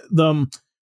the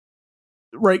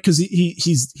right, because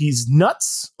he's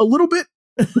nuts a little bit.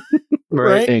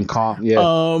 right? And calm,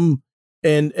 yeah.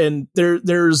 And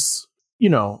there's, you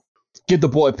know, get the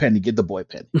boy Penny.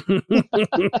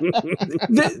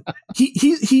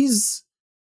 He's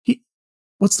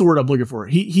what's the word I'm looking for?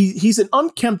 He's an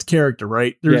unkempt character,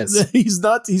 right? He's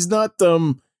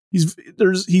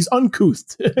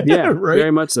uncouth. Yeah, right?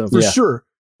 Very much so. For sure.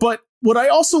 But what I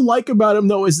also like about him,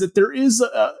 though, is that there is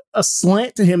a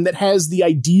slant to him that has the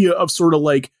idea of sort of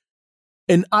like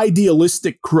an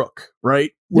idealistic crook,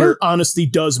 right? Where honesty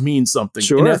does mean something,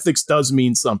 and ethics does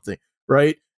mean something,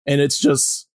 right? And it's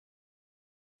just,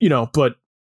 you know, but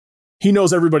he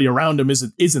knows everybody around him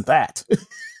isn't that.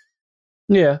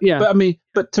 Yeah.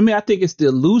 But to me, I think it's the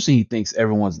illusion he thinks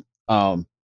everyone's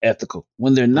ethical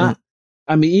when they're not.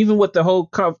 I mean, even with the whole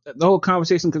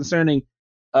conversation concerning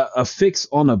a fix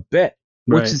on a bet,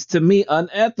 which is to me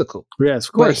unethical. Yes,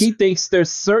 of course. But he thinks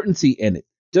there's certainty in it,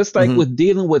 just like with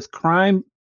dealing with crime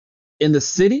in the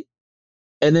city,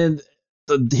 and then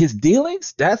his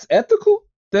dealings. That's ethical.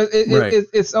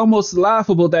 It's almost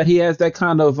laughable that he has that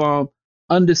kind of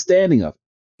understanding of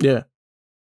it. Yeah.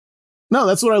 No,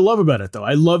 that's what I love about it, though.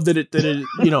 I love that it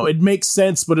you know, it makes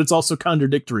sense, but it's also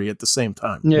contradictory at the same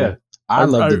time. Yeah. I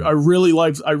really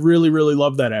love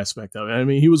that aspect of it. I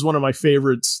mean, he was one of my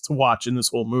favorites to watch in this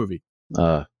whole movie.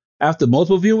 After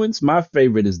multiple viewings, my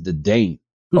favorite is the Dane.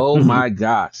 Oh my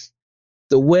gosh.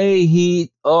 The way he's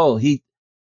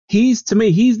to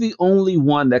me, he's the only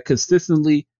one that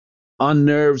consistently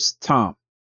unnerves Tom.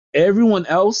 Everyone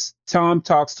else, Tom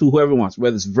talks to whoever wants,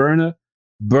 whether it's Verna,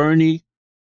 Bernie,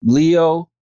 Leo,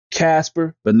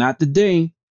 Casper, but not the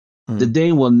Dane. The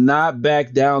Dane will not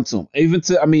back down to him. He's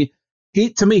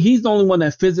the only one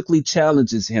that physically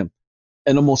challenges him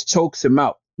and almost chokes him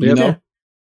out. You know,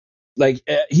 like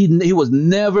he was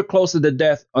never closer to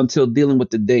death until dealing with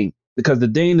the Dane, because the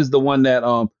Dane is the one that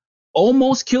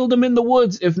almost killed him in the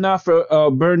woods, if not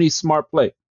for Bernie's smart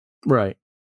play. Right.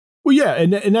 Well, yeah,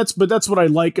 and that's what I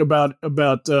like about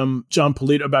John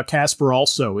Polito, about Casper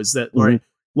also, is that right,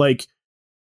 like,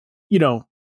 you know,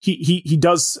 he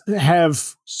does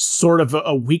have sort of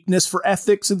a weakness for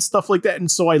ethics and stuff like that, and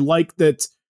so I like that.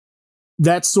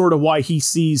 That's sort of why he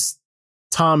sees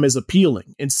Tom as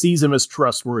appealing and sees him as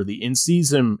trustworthy and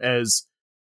sees him as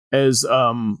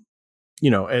you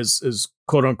know, as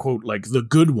quote unquote like the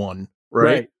good one,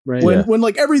 right? Right. When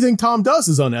like everything Tom does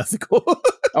is unethical.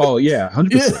 Oh yeah,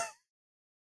 100%.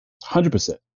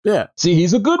 100%. Yeah. See,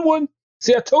 he's a good one.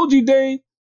 See, I told you, Dane.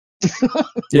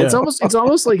 Yeah. It's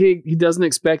almost like he doesn't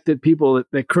expect that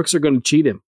that crooks are going to cheat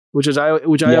him, I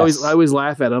always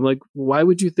laugh at. I'm like, why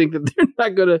would you think that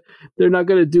they're not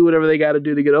gonna do whatever they got to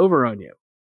do to get over on you?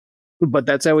 But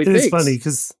that's how he thinks. It's funny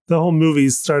because the whole movie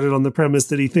started on the premise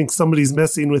that he thinks somebody's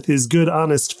messing with his good,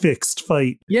 honest, fixed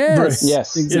fight. Yes.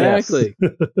 Yes. Exactly.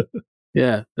 Yes.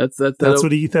 Yeah. That's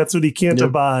what he can't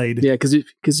abide. Yeah. Because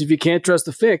if you can't trust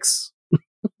the fix,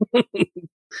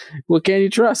 what can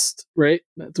you trust? Right.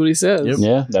 That's what he says. Yep.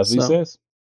 Yeah. That's what he says.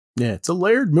 Yeah. It's a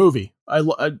layered movie.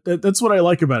 That's what I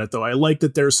like about it, though. I like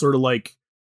that there's sort of like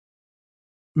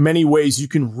many ways you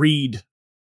can read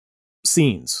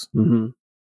scenes.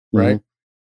 Right.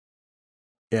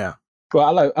 Yeah.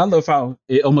 Well, I love how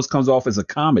it almost comes off as a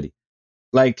comedy.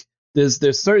 Like there's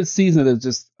certain scenes that are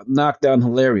just knocked down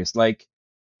hilarious. Like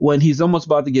when he's almost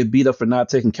about to get beat up for not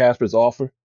taking Casper's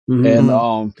offer, and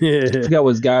I forgot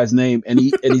what his guy's name, and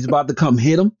he's about to come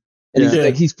hit him,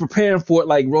 and he's preparing for it,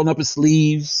 like rolling up his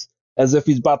sleeves as if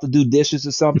he's about to do dishes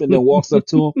or something. Then walks up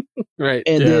to him, right,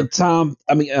 and then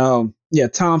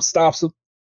Tom stops him,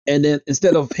 and then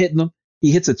instead of hitting him,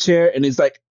 he hits a chair, and he's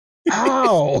like,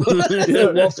 ow!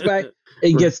 Walks back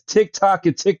and gets Tic Tac,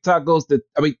 and Tic Tac goes to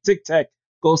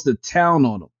town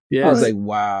on him. Yeah, I was like,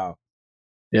 wow.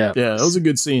 Yeah, that was a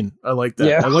good scene. I like that.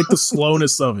 Yeah. I like the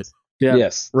slowness of it. Yeah.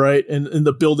 Yes. Right, and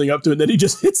the building up to it, and then he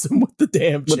just hits him with the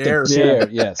damn chair.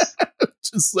 Yes.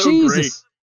 Just so great.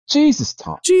 Jesus,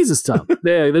 Tom.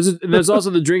 Yeah, there's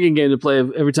also the drinking game to play.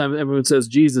 Every time everyone says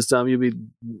Jesus, Tom, you'll be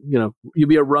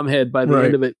a rumhead by the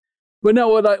end of it. But no,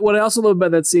 what I also love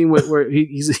about that scene where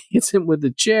he hits him with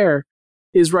the chair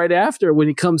is right after, when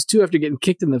he comes to after getting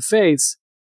kicked in the face.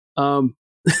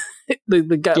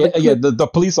 The guy, the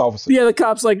police officer. Yeah, the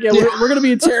cop's like, we're going to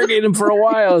be interrogating him for a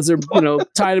while as they're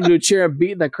tying him to a chair and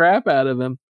beating the crap out of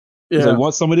him. He's like,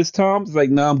 want some of this, Tom? He's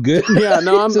like, no, I'm good. Yeah,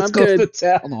 no, I'm good. To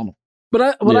town on him.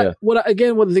 But one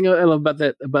thing I love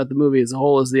about the movie as a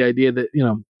whole is the idea that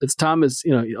it's Tom is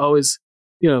always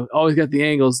got the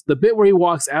angles. The bit where he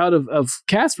walks out of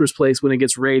Casper's place when it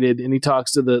gets raided and he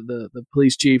talks to the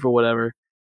police chief or whatever,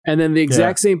 and then the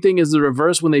exact same thing is the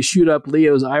reverse when they shoot up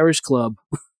Leo's Irish club.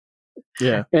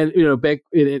 Yeah, and Beck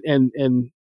and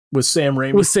with Sam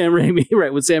Raimi. With Sam Raimi,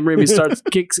 right? When Sam Raimi starts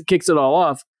kicks it all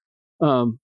off.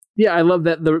 Yeah, I love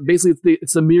that. Basically,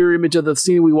 it's the mirror image of the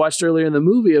scene we watched earlier in the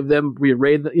movie of them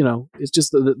rearrayed. It's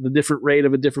just the different raid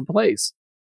of a different place.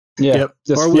 Yeah,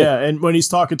 yep. And when he's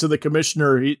talking to the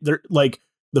commissioner, they're like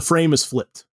the frame is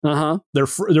flipped.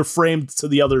 They're framed to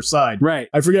the other side. Right.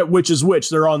 I forget which is which.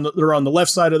 They're on the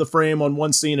left side of the frame on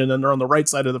one scene, and then they're on the right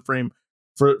side of the frame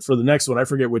for the next one. I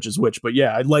forget which is which, but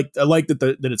yeah, I like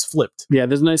that it's flipped. Yeah,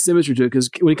 there's a nice symmetry to it because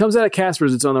when he comes out of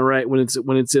Casper's, it's on the right. When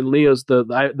it's in Leo's,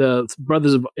 the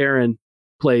Brothers of Aaron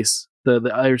place,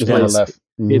 the Irish place, on the left.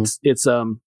 Mm-hmm.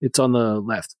 It's on the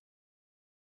left.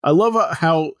 I love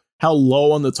how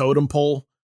low on the totem pole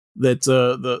that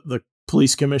the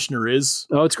police commissioner is.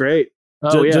 Oh, it's great.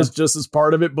 Oh, yeah. Just as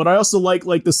part of it. But I also like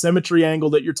the symmetry angle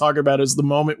that you're talking about is the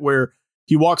moment where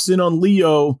he walks in on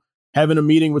Leo having a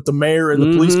meeting with the mayor and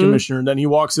the police commissioner, and then he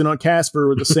walks in on Casper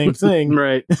with the same thing.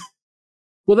 Right.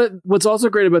 Well, what's also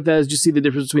great about that is you see the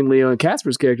difference between Leo and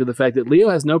Casper's character. The fact that Leo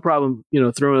has no problem,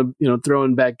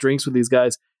 throwing back drinks with these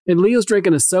guys, and Leo's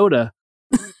drinking a soda,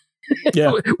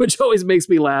 which always makes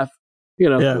me laugh.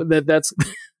 That's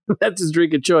his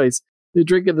drink of choice. They're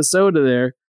drinking the soda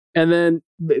there. And then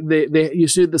you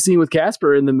shoot the scene with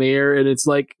Casper and the mayor, and it's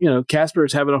like, Casper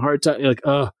is having a hard time, like,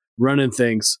 running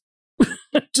things.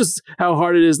 Just how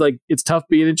hard it is. Like, it's tough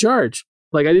being in charge.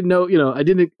 Like, I didn't know,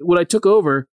 when I took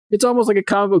over, it's almost like a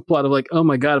comic book plot of like, oh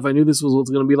my God, if I knew this was what it's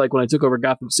going to be like when I took over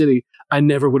Gotham City, I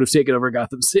never would have taken over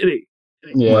Gotham City.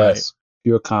 Yes. Right.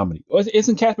 Pure comedy.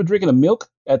 Isn't Casper drinking a milk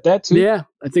at that too? Yeah,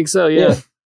 I think so. Yeah.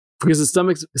 Because his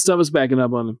stomach's backing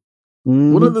up on him.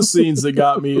 Mm-hmm. One of the scenes that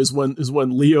got me is when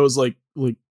Leo's like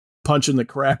punching the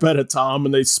crap out of Tom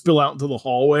and they spill out into the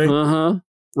hallway.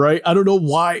 Right? I don't know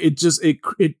why it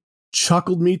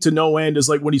chuckled me to no end. Is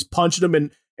like when he's punching him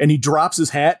and he drops his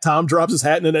hat. Tom drops his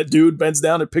hat, and then that dude bends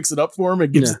down and picks it up for him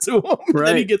and gives it to him. Right. And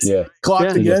then he gets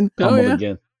clocked again.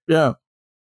 Again. Yeah.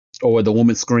 Or where the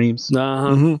woman screams.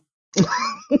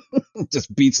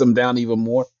 Just beats him down even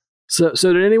more. So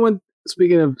did anyone,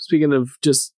 speaking of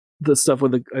just the stuff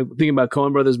with thinking about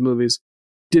Coen Brothers movies,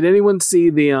 did anyone see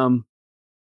what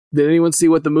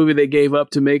the movie they gave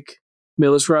up to make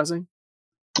Miller's Crossing?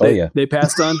 They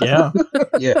passed on. Yeah.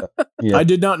 I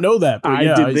did not know that, but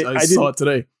I saw it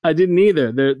today. I didn't either.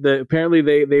 Apparently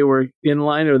they were in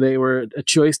line, or they were a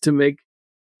choice to make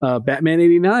Batman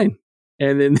 '89,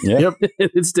 and then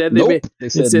instead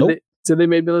they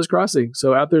made Miller's Crossing.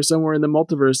 So out there somewhere in the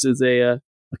multiverse is a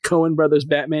Coen Brothers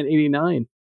Batman '89,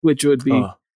 which would be,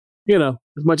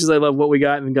 as much as I love what we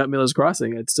got and got Miller's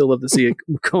Crossing, I'd still love to see a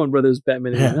Coen Brothers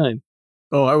Batman '89.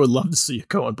 Oh, I would love to see a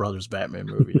Coen Brothers Batman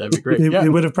movie. That'd be great. They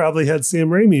would have probably had Sam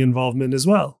Raimi involvement as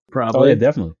well. Probably. Oh, yeah,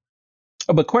 definitely.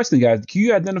 Oh, but question, guys, can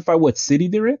you identify what city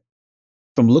they're in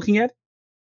from looking at it?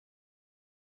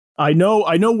 I know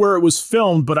where it was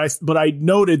filmed, but I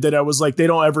noted that I was like, they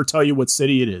don't ever tell you what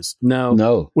city it is.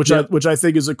 No. Which I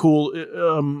think is a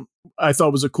cool. I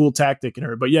thought was a cool tactic in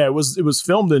her. But yeah, it was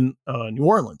filmed in New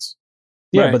Orleans.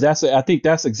 Yeah, right. But I think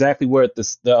that's exactly where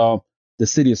the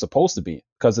city is supposed to be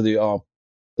because of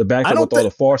the backdrop with all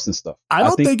the forest and stuff. I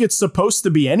don't think it's supposed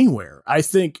to be anywhere. I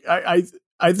think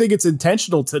it's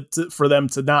intentional for them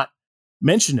to not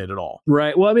mention it at all.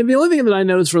 Right. Well, I mean, the only thing that I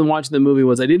noticed from watching the movie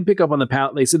was I didn't pick up on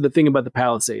they said the thing about the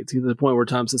Palisades. To the point where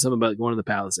Tom said something about going to the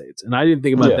Palisades, and I didn't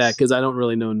think about that because I don't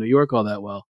really know New York all that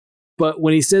well. But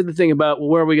when he said the thing about, well,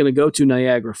 where are we going to go to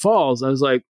Niagara Falls? I was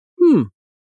like,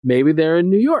 maybe they're in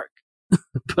New York.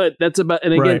 But that's about,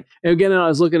 and again, I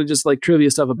was looking at just like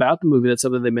trivia stuff about the movie. That's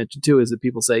something they mentioned too, is that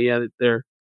people say, that they're,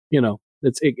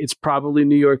 it's probably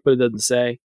New York, but it doesn't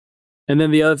say. And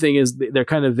then the other thing is they're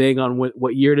kind of vague on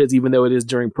what year it is, even though it is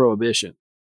during Prohibition.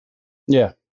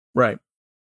 Yeah. Right.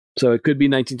 So it could be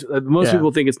most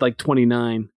people think it's like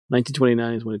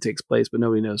 1929 is when it takes place, but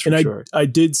nobody knows for sure. I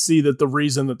did see that the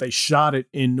reason that they shot it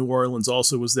in New Orleans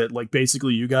also was that like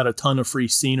basically you got a ton of free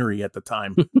scenery at the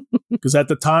time. Because at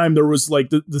the time there was like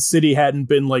the city hadn't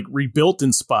been like rebuilt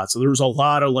in spots. So there was a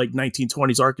lot of like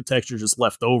 1920s architecture just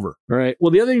left over. Right.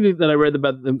 Well, the other thing that I read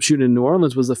about them shooting in New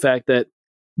Orleans was the fact that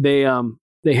they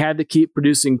had to keep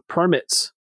producing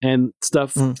permits and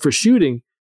stuff for shooting.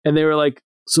 And they were like,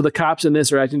 so the cops in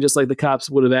this are acting just like the cops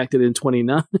would have acted in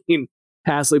 29,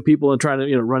 hassling people and trying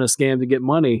to, run a scam to get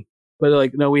money. But they're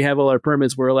like, no, we have all our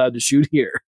permits. We're allowed to shoot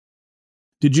here.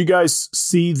 Did you guys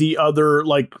see the other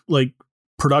like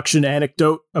production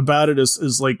anecdote about it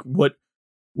is like what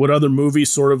other movie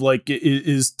sort of like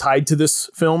is tied to this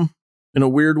film in a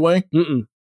weird way?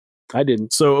 I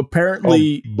didn't. So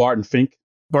apparently Barton Fink,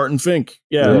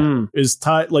 is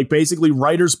tied, like basically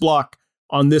writer's block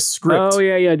on this script. Oh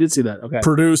yeah, I did see that. Okay.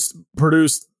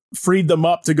 Produced freed them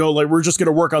up to go like, we're just going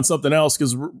to work on something else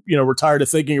because we're tired of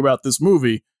thinking about this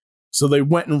movie. So they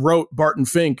went and wrote Barton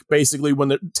Fink basically when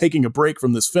they're taking a break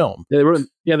from this film. They wrote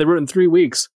in 3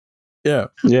 weeks. Yeah.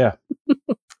 Yeah.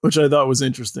 Which I thought was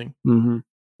interesting. Mm-hmm.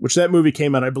 Which that movie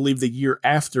came out, I believe, the year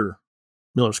after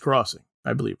Miller's Crossing,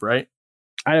 I believe, right?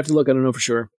 I'd have to look. I don't know for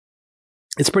sure.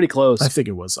 It's pretty close. I think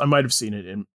it was. I might have seen it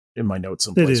in my notes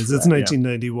someplace. It is. It's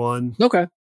 1991. Yeah. Okay.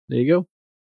 There you go.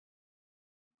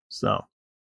 So,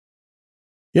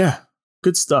 yeah,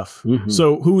 good stuff. Mm-hmm.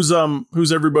 So, who's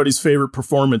everybody's favorite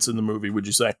performance in the movie? Would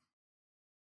you say?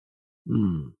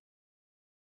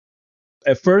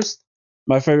 At first,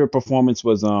 my favorite performance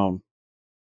was Totoro.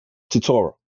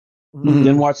 Mm-hmm.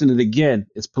 Then watching it again,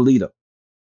 it's Polito.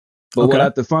 But what I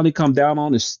have to finally come down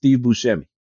on is Steve Buscemi,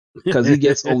 because he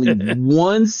gets only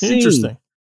one scene. Interesting.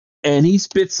 And he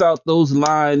spits out those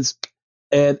lines.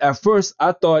 And at first,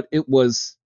 I thought it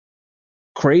was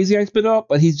crazy I spit out,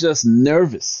 but he's just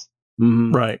nervous,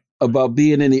 right, about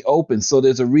being in the open. So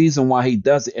there's a reason why he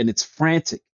does it, and it's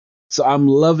frantic. So I'm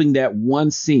loving that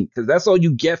one scene because that's all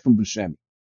you get from Buscemi,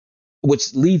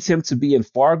 which leads him to be in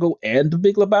Fargo and The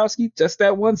Big Lebowski. Just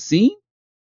that one scene.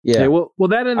 Yeah. Okay, well,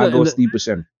 that and I go Steve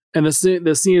Buscemi. And the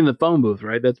scene in the phone booth,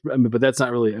 right? But that's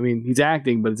not really. I mean, he's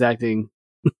acting, but it's acting,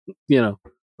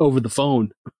 over the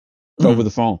phone. Over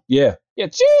the phone. Yeah. Yeah.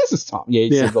 Jesus, Tom. Yeah.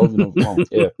 He says over the phone.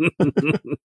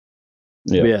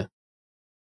 Yeah. Yeah.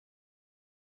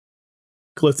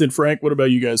 Clifton, Frank, what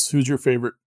about you guys? Who's your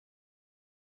favorite?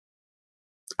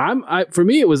 For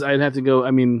me, it was. I'd have to go.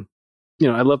 I mean,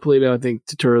 I love Polito. I think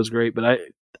Totoro's great, but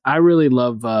I really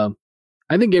love.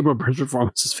 I think Gabriel Byrne's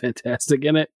performance is fantastic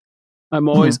in it. I'm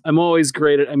always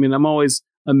great at. I mean, I'm always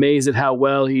amazed at how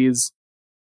well he's.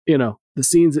 The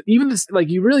scenes, even this, like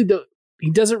you really don't. He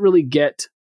doesn't really get.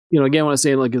 Again, when I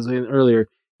say like I was saying earlier,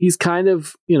 he's kind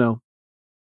of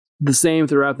the same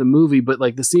throughout the movie, but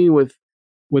like the scene with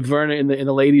Verna in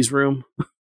the ladies' room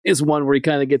is one where he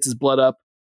kind of gets his blood up,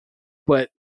 but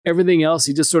everything else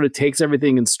he just sort of takes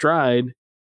everything in stride,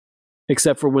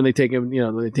 except for when they take him,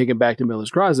 they take him back to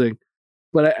Miller's Crossing.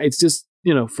 But it's just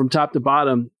from top to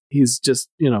bottom, he's just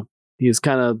he's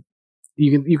kind of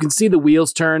you can see the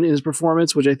wheels turn in his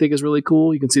performance, which I think is really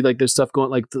cool. You can see like there's stuff going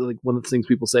like one of the things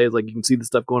people say is like you can see the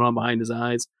stuff going on behind his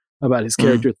eyes about his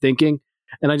character thinking,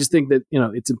 and I just think that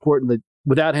it's important that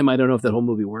without him, I don't know if that whole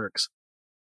movie works.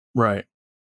 Right.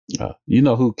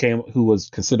 Who was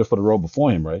considered for the role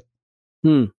before him, right?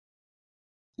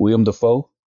 William Dafoe.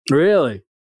 Really?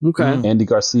 Okay. Andy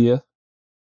Garcia.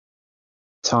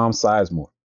 Tom Sizemore.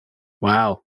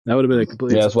 Wow. That would have been a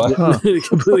completely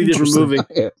completely different movie.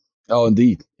 Yeah. Oh,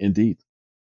 indeed.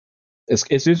 It's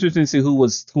interesting to see who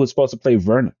was supposed to play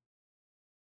Verna.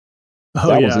 Oh,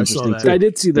 that yeah, was interesting I saw that. too. I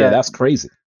did see that. Yeah, that's crazy.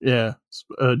 Yeah.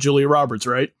 Julia Roberts,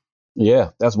 right?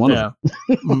 Yeah, that's one of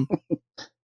them.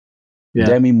 Yeah.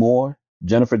 Demi Moore,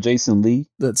 Jennifer Jason Leigh.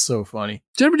 That's so funny.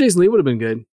 Jennifer Jason Leigh would have been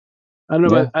good. I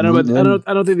don't know. I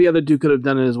don't think the other two could have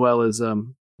done it as well as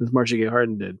Marcia Gay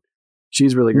Harden did.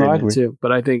 She's really great in it too.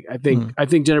 But I think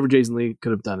Jennifer Jason Leigh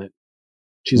could have done it.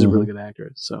 She's a really good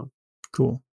actress. So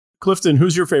cool. Clifton,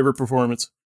 who's your favorite performance?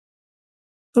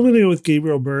 I'm going to go with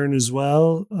Gabriel Byrne as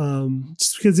well,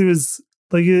 just because it was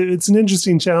like it's an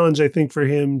interesting challenge, I think, for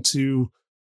him to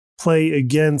play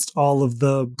against all of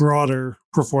the broader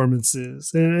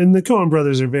performances, and the Coen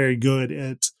brothers are very good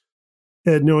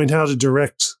at knowing how to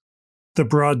direct the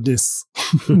broadness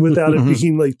without it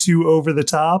being like too over the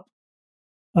top.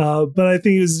 But I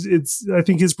think I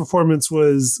think his performance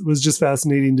was just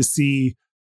fascinating to see,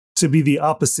 to be the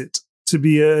opposite, to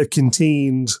be a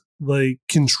contained, like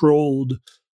controlled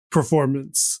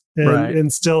performance,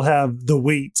 and still have the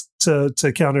weight to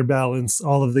counterbalance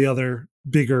all of the other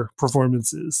bigger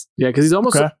performances. Yeah, because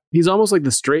he's almost like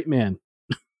the straight man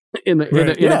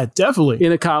definitely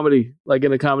in a comedy, like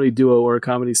in a comedy duo or a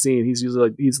comedy scene. He's usually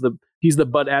like he's the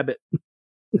Bud Abbott.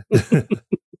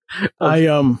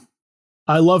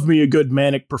 I love me a good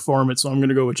manic performance, so I'm going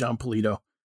to go with John Polito.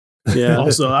 Yeah.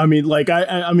 Also, I mean, like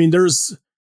I mean, there's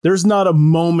not a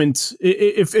moment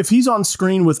if he's on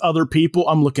screen with other people,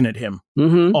 I'm looking at him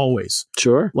always.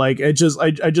 Sure. Like I just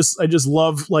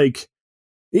love, like,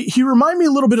 he reminded me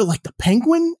a little bit of like the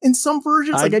Penguin in some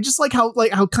versions. I just like how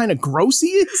kind of gross he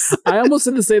is. I almost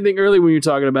said the same thing earlier when you were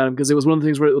talking about him, because it was one of the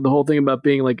things where the whole thing about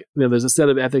being like, there's a set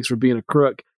of ethics for being a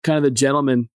crook, kind of the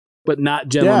gentleman, but not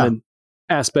gentleman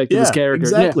aspect of his character.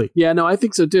 Exactly. Yeah, no, I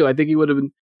think so too. I think he would have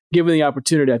been given the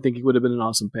opportunity. I think he would have been an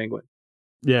awesome Penguin.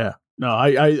 Yeah. No,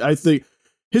 I think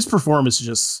his performance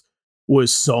just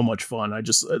was so much fun. I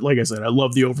just, like I said, I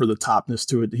love the over the topness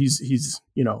to it. He's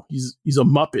a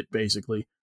Muppet basically.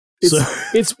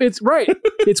 It's right.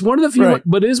 It's one of the few, right.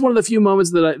 But it is one of the few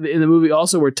moments that in the movie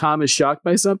also where Tom is shocked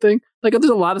by something. Like there's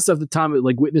a lot of stuff that Tom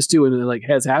like witnessed to and like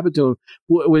has happened to him.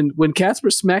 When Casper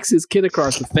smacks his kid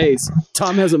across the face,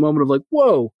 Tom has a moment of like,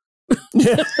 whoa.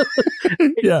 Yeah.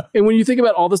 Yeah. And when you think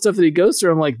about all the stuff that he goes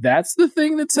through, I'm like, that's the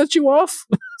thing that sets you off.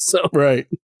 So right.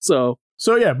 So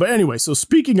yeah. But anyway, so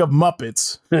speaking of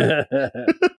Muppets.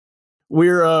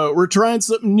 We're trying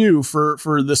something new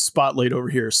for this spotlight over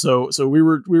here. So we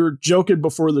were joking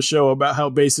before the show about how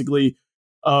basically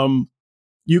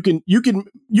you can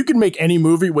make any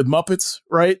movie with Muppets,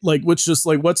 right? Like what's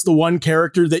the one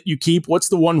character that you keep? What's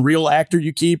the one real actor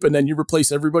you keep, and then you replace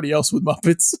everybody else with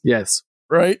Muppets? Yes.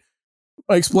 Right?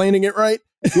 Am I explaining it right?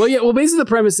 Well, yeah. Well, basically the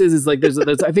premise is like there's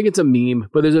I think it's a meme,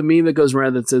 but there's a meme that goes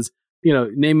around that says,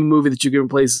 name a movie that you can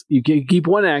replace. You can keep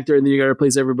one actor, and then you got to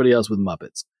replace everybody else with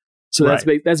Muppets. So that's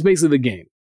basically the game.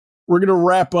 We're gonna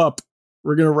wrap up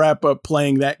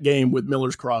playing that game with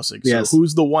Miller's Crossing. So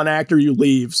who's the one actor you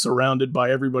leave surrounded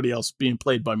by everybody else being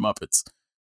played by Muppets?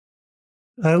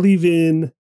 I leave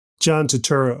in John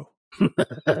Turturro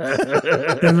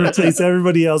and replace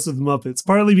everybody else with Muppets.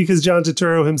 Partly because John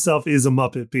Turturro himself is a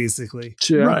Muppet, basically.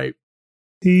 Sure. Right.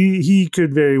 He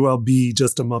could very well be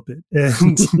just a Muppet.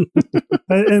 And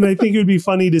and I think it would be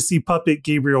funny to see Puppet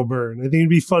Gabriel Byrne. I think it'd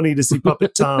be funny to see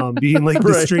Puppet Tom being like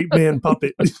the straight man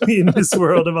puppet in this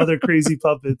world of other crazy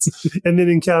puppets, and then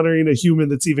encountering a human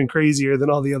that's even crazier than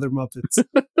all the other Muppets.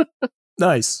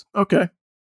 Nice. Okay.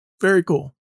 Very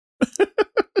cool.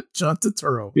 John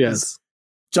Turturro. Yes.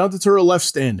 John Turturro left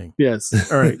standing.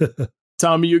 Yes. All right.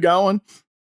 Tommy, you got one?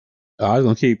 I was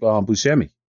going to keep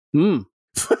Buscemi.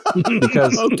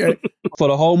 Because okay. For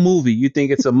the whole movie, you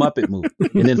think it's a Muppet movie.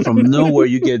 And then from nowhere,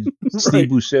 you get Steve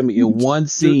Buscemi in one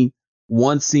scene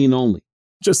only.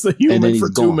 Just the human for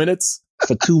 2 minutes?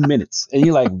 For 2 minutes. And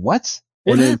you're like, what?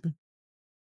 What happened?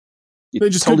 They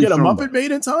just couldn't get a Muppet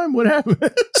made in time? What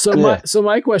happened? So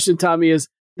my question, Tommy, is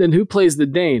then who plays the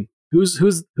Dane? Who's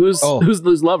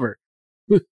Lou's lover?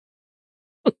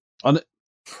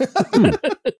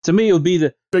 To me, it would be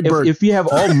the Big Bird. If you have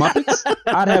all Muppets,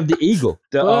 I'd have the Eagle.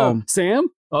 Sam?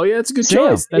 Oh yeah, that's a good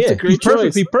choice. That's a great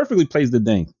choice. He perfectly plays the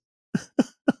Dane.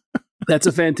 That's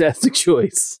a fantastic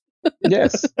choice.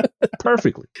 Yes,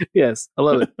 perfectly. Yes, I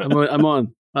love it. I'm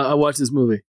on. I'll watch this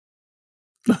movie.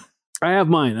 I have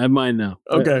mine now.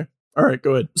 Okay. All right,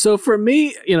 go ahead. So for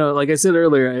me, like I said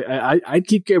earlier, I'd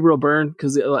keep Gabriel Byrne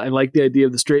because I like the idea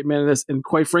of the straight man in this. And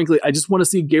quite frankly, I just want to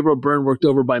see Gabriel Byrne worked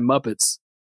over by Muppets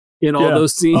in all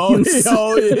those scenes.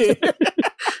 Oh, yeah.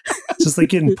 Just like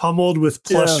getting pummeled with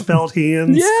plush felt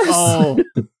hands. Yes. Oh.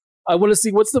 I want to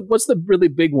see what's the really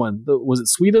big one? Was it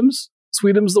Sweetums?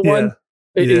 Sweetums the one?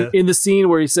 In the scene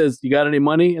where he says, "You got any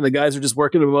money?" and the guys are just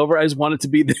working him over. I just want it to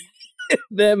be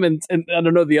them and I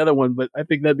don't know the other one, but I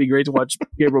think that'd be great to watch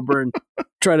Gabriel Byrne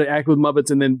try to act with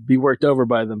Muppets and then be worked over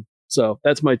by them. So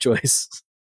that's my choice.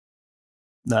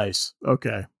 Nice.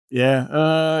 Okay.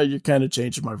 Yeah. You kind of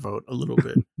changed my vote a little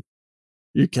bit.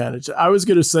 You kind of. I was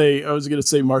gonna say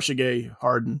Marcia Gay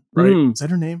Harden. Right? Is that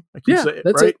her name? I keep saying it,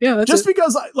 that's right? it. Yeah, that's just it.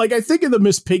 because I think of the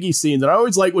Miss Piggy scene that I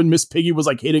always like when Miss Piggy was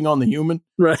like hitting on the human.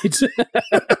 Right. So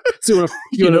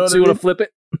you want to flip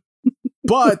it?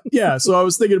 But yeah, so I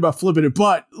was thinking about flipping it,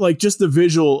 but like just the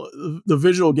visual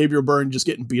of Gabriel Byrne just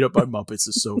getting beat up by Muppets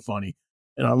is so funny.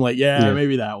 And I'm like,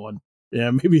 maybe that one.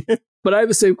 Yeah, maybe. But I have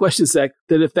the same question, Zach,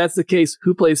 that if that's the case,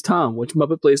 who plays Tom? Which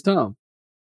Muppet plays Tom?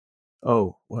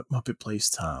 Oh, what Muppet plays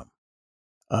Tom?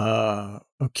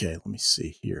 Okay, let me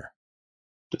see here.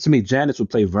 To me, Janice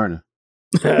would play Verna.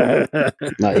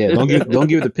 Not yet. Don't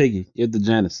give it to Piggy. Give it to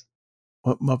Janice.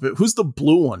 What Muppet? Who's the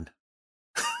blue one?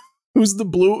 Who's the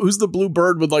blue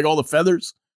bird with like all the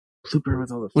feathers? Blue bird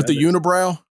with all the feathers. With the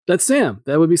unibrow? That's Sam.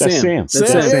 That would be Sam.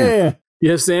 That's Sam. Yeah.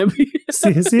 You have Sam?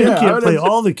 Sam can't play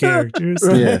all the characters.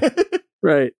 Yeah.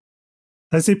 Right.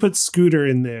 I say put Scooter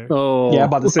in there. Oh. Yeah, I'm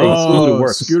about to say Scooter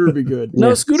works. Scooter would be good.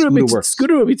 No, Scooter would be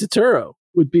Turturro.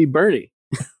 Would be Bernie.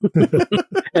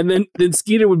 And then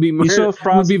Skeeter would be Verna. You sure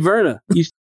Fozzie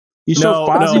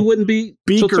wouldn't be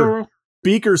Turturro?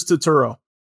 Beaker's Turturro.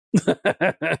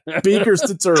 Beaker's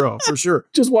Turturro, for sure.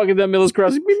 Just walking down Miller's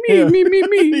Crossing. Me.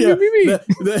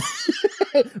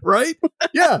 Right?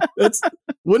 Yeah.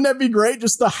 Wouldn't that be great?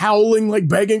 Just the howling, like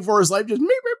begging for his life. Just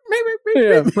me.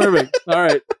 Yeah, perfect. All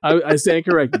right. I stand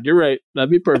corrected. You're right. That'd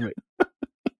be perfect.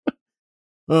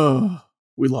 Oh,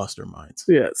 we lost our minds.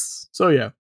 Yes. So,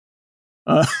 yeah.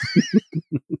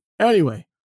 Anyway.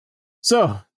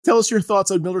 So, tell us your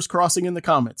thoughts on Miller's Crossing in the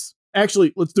comments.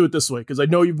 Actually, let's do it this way, because I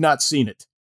know you've not seen it.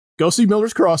 Go see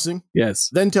Miller's Crossing. Yes.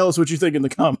 Then tell us what you think in the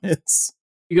comments.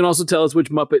 You can also tell us which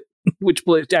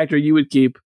actor you would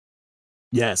keep.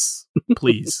 Yes,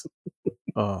 please.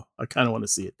 Oh, I kind of want to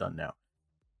see it done now.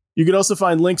 You can also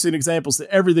find links and examples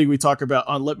to everything we talk about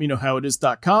on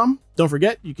letmeknowhowitis.com. Don't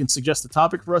forget, you can suggest a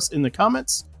topic for us in the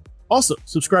comments. Also,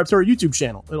 subscribe to our YouTube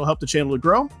channel. It'll help the channel to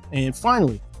grow. And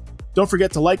finally, don't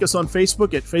forget to like us on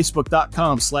Facebook at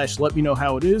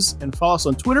facebook.com/letmeknowhowitis and follow us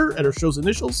on Twitter at our show's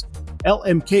initials,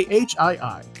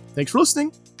 LMKHII. Thanks for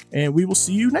listening, and we will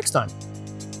see you next time.